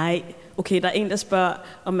 Nej. Okay, der er en, der spørger,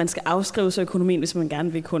 om man skal afskrive sig økonomien, hvis man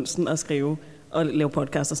gerne vil kunsten og skrive og lave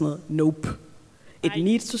podcast og sådan noget. Nope. It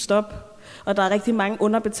needs to stop. Og der er rigtig mange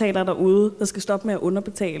underbetalere derude, der skal stoppe med at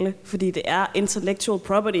underbetale, fordi det er intellectual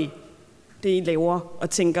property, det I laver og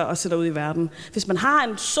tænker og sætter ud i verden. Hvis man har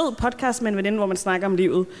en sød podcast med en veninde, hvor man snakker om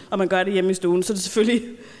livet, og man gør det hjemme i stuen, så er det selvfølgelig,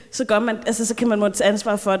 så kan man må tage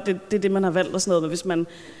ansvar for, at det er det, man har valgt og sådan noget. Men hvis man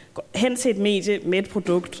går hen til et medie med et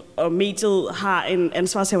produkt, og mediet har en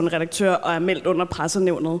ansvarshavende redaktør og er meldt under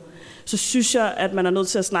pressenævnet, så synes jeg, at man er nødt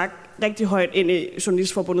til at snakke rigtig højt ind i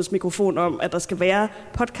Journalistforbundets mikrofon om, at der skal være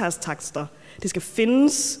podcast-takster. Det skal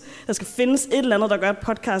findes. Der skal findes et eller andet, der gør, at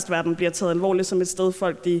podcastverdenen bliver taget alvorligt som et sted,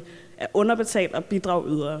 folk de er underbetalt og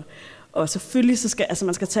bidragydere. Og selvfølgelig så skal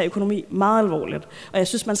man skal tage økonomi meget alvorligt. Og jeg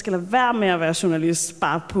synes, man skal lade være med at være journalist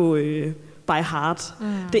bare på by heart.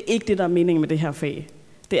 Det er ikke det, der er meningen med det her fag.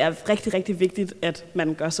 Det er rigtig, rigtig vigtigt, at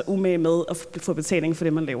man gør sig umage med at få betaling for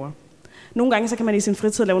det, man laver. Nogle gange så kan man i sin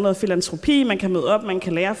fritid lave noget filantropi, man kan møde op, man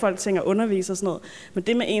kan lære folk ting og undervise og sådan noget. Men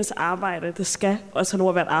det med ens arbejde, det skal også have lov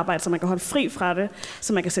at være et arbejde, så man kan holde fri fra det,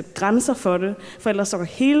 så man kan sætte grænser for det, for ellers så går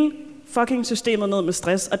hele fucking systemet ned med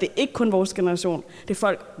stress, og det er ikke kun vores generation. Det er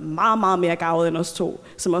folk meget, meget mere garvede end os to,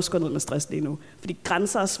 som også går ned med stress lige nu. Fordi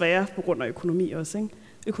grænser er svære på grund af økonomi også, ikke?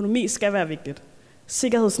 Økonomi skal være vigtigt.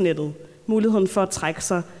 Sikkerhedsnettet, muligheden for at trække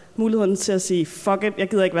sig, muligheden til at sige, fuck it, jeg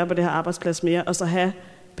gider ikke være på det her arbejdsplads mere, og så have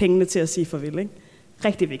pengene til at sige farvel, ikke?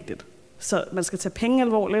 Rigtig vigtigt. Så man skal tage penge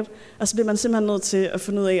alvorligt, og så bliver man simpelthen nødt til at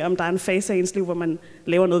finde ud af, om der er en fase af ens liv, hvor man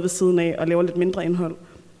laver noget ved siden af, og laver lidt mindre indhold,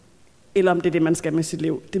 eller om det er det, man skal med sit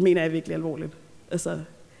liv. Det mener jeg virkelig alvorligt. Altså,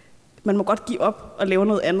 man må godt give op og lave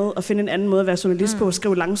noget andet, og finde en anden måde at være journalist på, og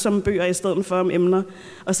skrive langsomme bøger i stedet for om emner,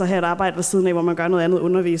 og så have et arbejde ved siden af, hvor man gør noget andet,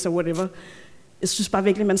 underviser, whatever. Jeg synes bare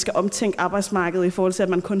virkelig, at man skal omtænke arbejdsmarkedet i forhold til, at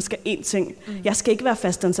man kun skal én ting. Jeg skal ikke være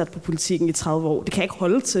fastansat på politikken i 30 år. Det kan jeg ikke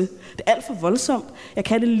holde til. Det er alt for voldsomt. Jeg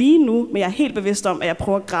kan det lige nu, men jeg er helt bevidst om, at jeg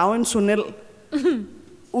prøver at grave en tunnel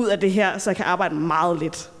ud af det her, så jeg kan arbejde meget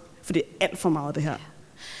lidt. For det er alt for meget, det her.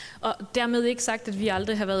 Og dermed ikke sagt, at vi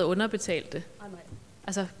aldrig har været underbetalte. Nej.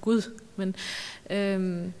 Altså, Gud. Men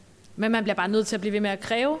man bliver bare nødt til at blive ved med at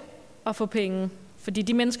kræve og få penge. Fordi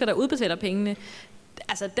de mennesker, der udbetaler pengene,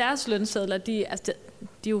 altså deres lønsedler, de er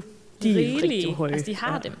jo rigelige. Altså, de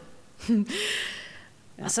har dem.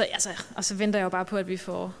 Ja. Og så venter jeg jo bare på, at vi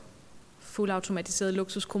får fuldautomatiseret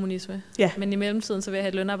luksuskommunisme. Ja. Men i mellemtiden, så vil jeg have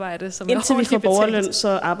et lønarbejde, som indtil vi får borgerløn, så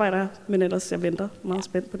arbejder jeg. Men ellers, jeg venter meget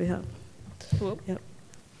spændt på det her. Ja.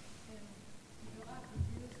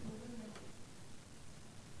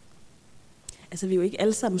 Altså, vi er jo ikke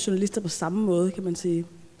alle sammen journalister på samme måde, kan man sige.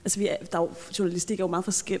 Altså, journalistik er jo meget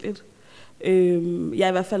forskelligt. Jeg er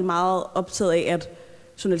i hvert fald meget optaget af, at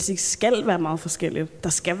journalistik skal være meget forskelligt. Der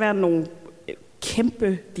skal være nogle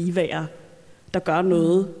kæmpe divaer, der gør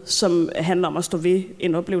noget, som handler om at stå ved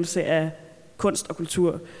en oplevelse af kunst og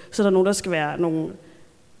kultur. Så er der nogen, der skal være nogle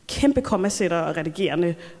kæmpe kommasætter og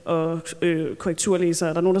redigerende og korrekturlæsere.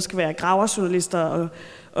 Der er nogen, der skal være graverjournalister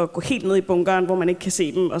og gå helt ned i bunkeren, hvor man ikke kan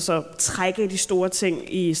se dem, og så trække de store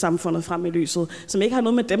ting i samfundet frem i lyset, som ikke har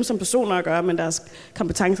noget med dem som personer at gøre, men deres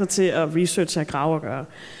kompetencer til at researche og grave at gøre.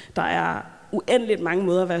 Der er uendeligt mange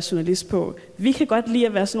måder at være journalist på. Vi kan godt lide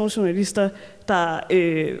at være sådan nogle journalister, der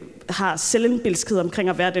har selvindbildskhed omkring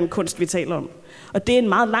at være den kunst, vi taler om. Og det er en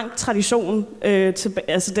meget lang tradition,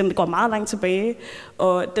 altså den går meget langt tilbage,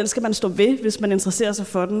 og den skal man stå ved, hvis man interesserer sig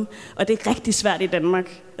for den. Og det er rigtig svært i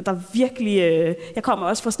Danmark. Der er virkelig, jeg kommer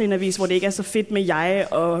også fra sådan en avis, hvor det ikke er så fedt med jeg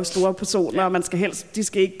og store personer, og man skal helst,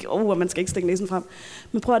 og man skal ikke stikke næsen frem.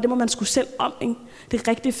 Men prøv at det må man sgu selv om, ikke? Det er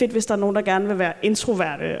rigtig fedt, hvis der er nogen, der gerne vil være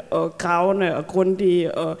introverte og gravende og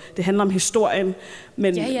grundige, og det handler om historien.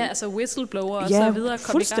 Men ja, altså whistleblower og så videre.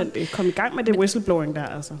 Fuldstændig. Kom i gang med det whistleblowing der,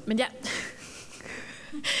 altså. Men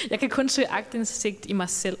jeg kan kun søge aktindsigt i mig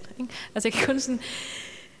selv, ikke? Altså jeg kan kun sådan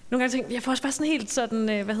nogle gange tænke, jeg får også bare sådan helt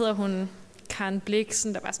sådan, hvad hedder hun, Karen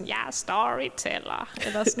Blixen, der var sådan, storyteller,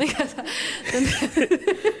 eller sådan, ikke? Altså,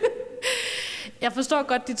 jeg forstår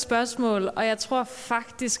godt dit spørgsmål, og jeg tror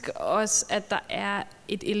faktisk også, at der er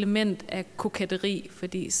et element af koketteri,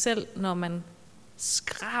 fordi selv når man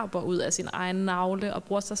skraber ud af sin egen navle og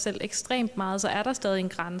bruger sig selv ekstremt meget, så er der stadig en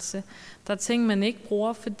grænse. Der er ting, man ikke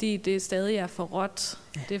bruger, fordi det stadig er for råt,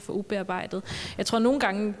 det er for ubearbejdet. Jeg tror nogle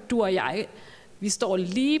gange, du og jeg, vi står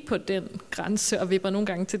lige på den grænse og vipper nogle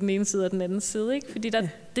gange til den ene side og den anden side, ikke? Fordi det er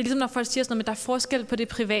ligesom, når folk siger sådan noget, men der er forskel på det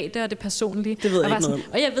private og det personlige. Det ved jeg ikke noget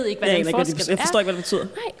om. Og jeg ved ikke, hvad den forskel er. Jeg forstår ikke, hvad det betyder.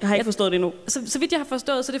 Nej, jeg har ikke forstået det endnu. Så vidt jeg har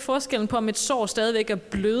forstået, så er det forskellen på, om et sår stadigvæk er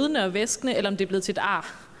blødende og væskende, eller om det er blevet til et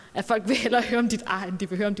ar. At folk vil hellere høre om dit ar, end de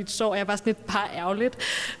vil høre om dit sår. Jeg er bare sådan lidt bare ærgerligt.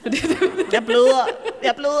 Jeg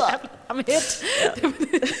bløder. I'm hit. Ja.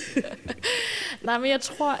 Nej, men jeg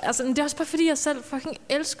tror, altså, det er også bare fordi, jeg selv fucking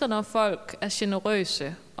elsker, når folk er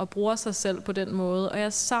generøse og bruger sig selv på den måde. Og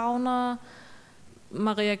jeg savner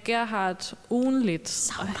Maria Gerhardt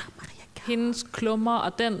ugenligt. Hendes klummer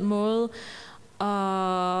og den måde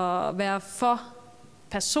at være for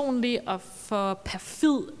personlig og for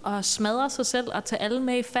perfid og smadre sig selv og tage alle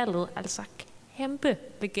med i faldet. Altså kæmpe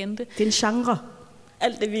legende. Det er en genre.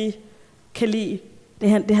 Alt det, vi kan lide,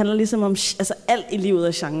 det handler ligesom om, altså alt i livet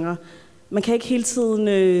er genre. Man kan ikke hele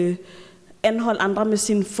tiden anholde andre med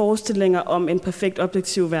sine forestillinger om en perfekt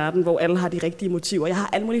objektiv verden, hvor alle har de rigtige motiver. Jeg har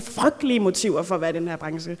alle mulige frygtelige motiver for at være i den her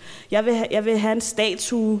branche. Jeg vil have en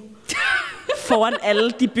statue foran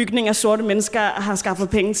alle de bygninger, sorte mennesker har skaffet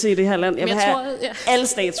penge til i det her land. Jeg vil have alle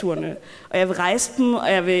statuerne, og jeg vil rejse dem,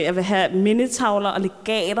 og jeg vil have mindetavler og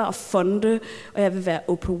legater og fonde, og jeg vil være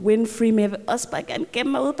Oprah Winfrey, men jeg vil også bare gerne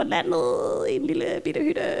gemme mig ude på landet i en lille bitte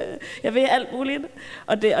hytte. Jeg vil alt muligt,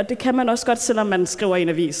 og det kan man også godt, selvom man skriver i en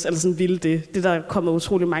avis, eller sådan ville det der kommer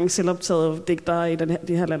utrolig mange selvoptagede digtere i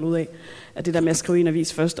det her land ud af. At det der med at skrive i en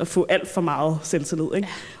avis først, og få alt for meget selvtillid. Ikke?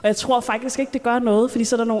 Og jeg tror faktisk ikke, det gør noget, fordi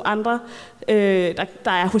så er der nogle andre, der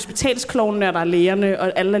er hospitalsklovnene, og der er lægerne,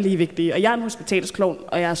 og alle er lige vigtige. Og jeg er en hospitalsklovn,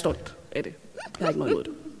 og jeg er stolt af det. Jeg har ikke noget imod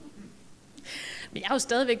det. Men jeg er jo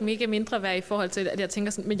stadigvæk mega mindre værd i forhold til, at jeg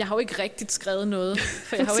tænker sådan, men jeg har jo ikke rigtigt skrevet noget,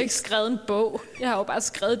 for jeg har jo ikke skrevet en bog. Jeg har jo bare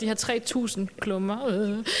skrevet de her 3.000 klummer.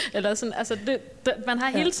 Eller sådan, altså man har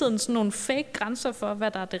hele tiden sådan nogle fake grænser for,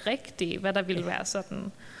 hvad der er det rigtige, hvad der ville være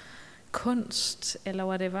sådan kunst, eller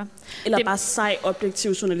whatever. Eller bare sej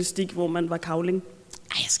objektiv journalistik, hvor man var Cavling.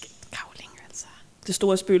 Jeg skal ikke Cavling, altså. Det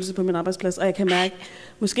store spøgelse på min arbejdsplads, og jeg kan mærke,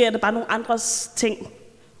 måske er det bare nogle andres ting.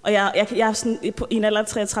 Og jeg er sådan, i en alder af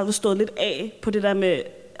 33 stået lidt af på det der med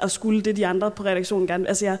at skulle det, de andre på redaktionen gerne vil.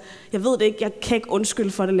 Altså jeg ved det ikke, jeg kan ikke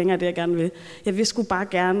undskylde for det længere, det jeg gerne vil. Jeg vil sgu bare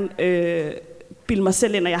gerne bilde mig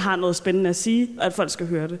selv ind, at jeg har noget spændende at sige, og at folk skal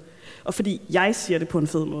høre det. Og fordi jeg siger det på en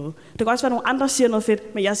fed måde. Det kan også være, at nogle andre siger noget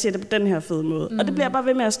fedt, men jeg siger det på den her fede måde. Og det bliver jeg bare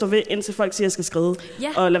ved med at stå ved, indtil folk siger, at jeg skal skrive. Ja.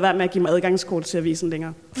 Og lade være med at give mig adgangskort til avisen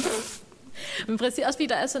længere. Men præcis, også fordi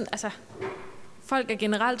der er sådan, altså, folk er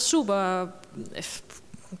generelt super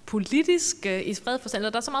politisk i bred forstand,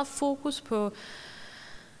 og der er så meget fokus på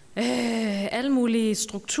alle mulige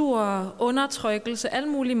strukturer, undertrykkelse, alle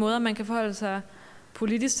mulige måder, man kan forholde sig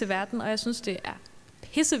politisk til verden, og jeg synes, det er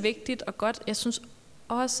pissevigtigt og godt. Jeg synes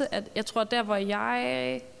også, at jeg tror, der hvor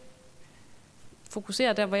jeg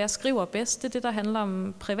fokuserer, der hvor jeg skriver bedst, det er det, der handler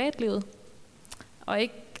om privatlivet. Og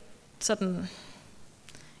ikke sådan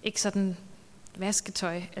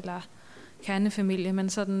vasketøj eller kernefamilie, men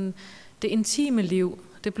sådan det intime liv,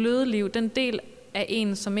 det bløde liv, den del af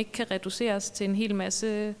en, som ikke kan reduceres til en hel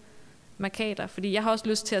masse markader. Fordi jeg har også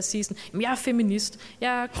lyst til at sige sådan, jamen, jeg er feminist,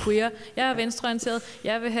 jeg er queer, jeg er venstreorienteret,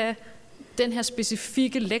 jeg vil have den her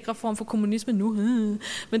specifikke, lækre form for kommunisme nu.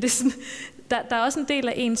 Men det er sådan, der er også en del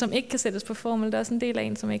af en, som ikke kan sættes på formel. Der er også en del af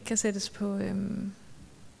en, som ikke kan sættes på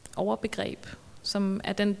overbegreb. Som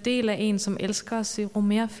er den del af en, som elsker at se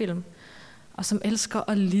Romer-film. Og som elsker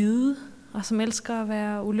at lide. Og som elsker at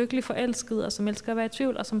være ulykkelig forelsket. Og som elsker at være i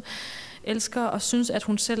tvivl. Og som elsker at synes, at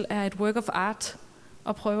hun selv er et work of art.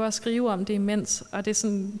 Og prøver at skrive om det imens. Og det er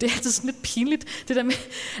altid sådan lidt pinligt, det der med,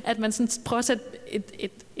 at man sådan prøver at sætte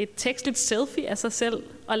et tekstligt selfie af sig selv,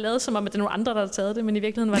 og lade som om, at det er nogle andre, der har taget det, men i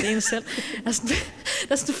virkeligheden var det en selv. Altså,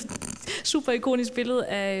 der er sådan et super ikonisk billede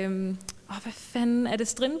af, hvad fanden, er det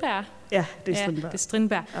Strindberg? Ja, det er Strindberg. Ja, det er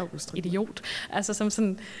Strindberg. Idiot. Altså som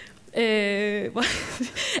sådan, at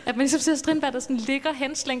man ligesom ser Strindberg, der sådan ligger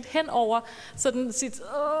henslængt hen over sådan sit,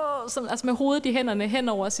 sådan, altså med hovedet i hænderne hen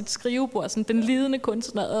over sit skrivebord, sådan den lidende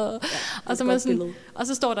kunstner. Og, så sådan, og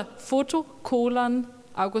så står der foto,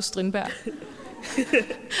 August Strindberg.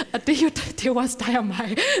 Og det er jo også dig og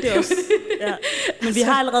mig. Det er også, ja. Men vi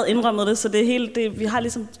har allerede indrømmet det, så det er helt,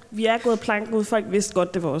 vi er gået planken ud, folk vidste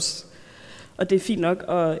godt, det var os. Og det er fint nok,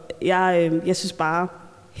 og jeg synes bare,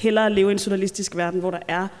 hellere at leve i en journalistisk verden, hvor der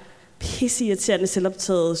er pisseirriterende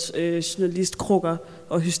selvoptagede journalistkrukker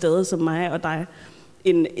og hystade som mig og dig,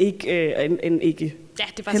 end ikke. Ja,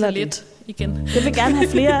 det var så lidt igen. Jeg vil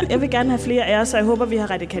gerne have flere af jer, så jeg håber, vi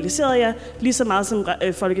har radikaliseret jer lige så meget, som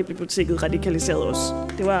Folkebiblioteket radikaliserede os.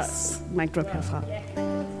 Det var mic drop herfra.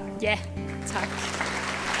 Ja, tak.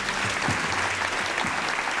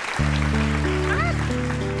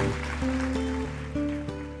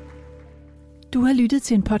 Du har lyttet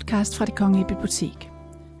til en podcast fra Det Kongelige Bibliotek.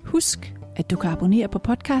 Husk, at du kan abonnere på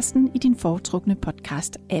podcasten i din foretrukne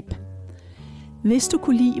podcast-app. Hvis du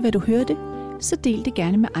kunne lide, hvad du hørte, så del det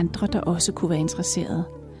gerne med andre, der også kunne være interesserede.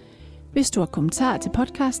 Hvis du har kommentarer til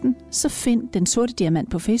podcasten, så find Den Sorte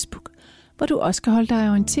Diamant på Facebook, hvor du også kan holde dig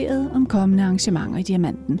orienteret om kommende arrangementer i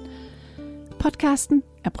Diamanten. Podcasten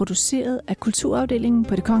er produceret af Kulturafdelingen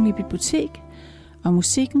på Det Kongelige Bibliotek, og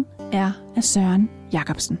musikken er af Søren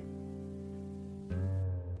Jacobsen.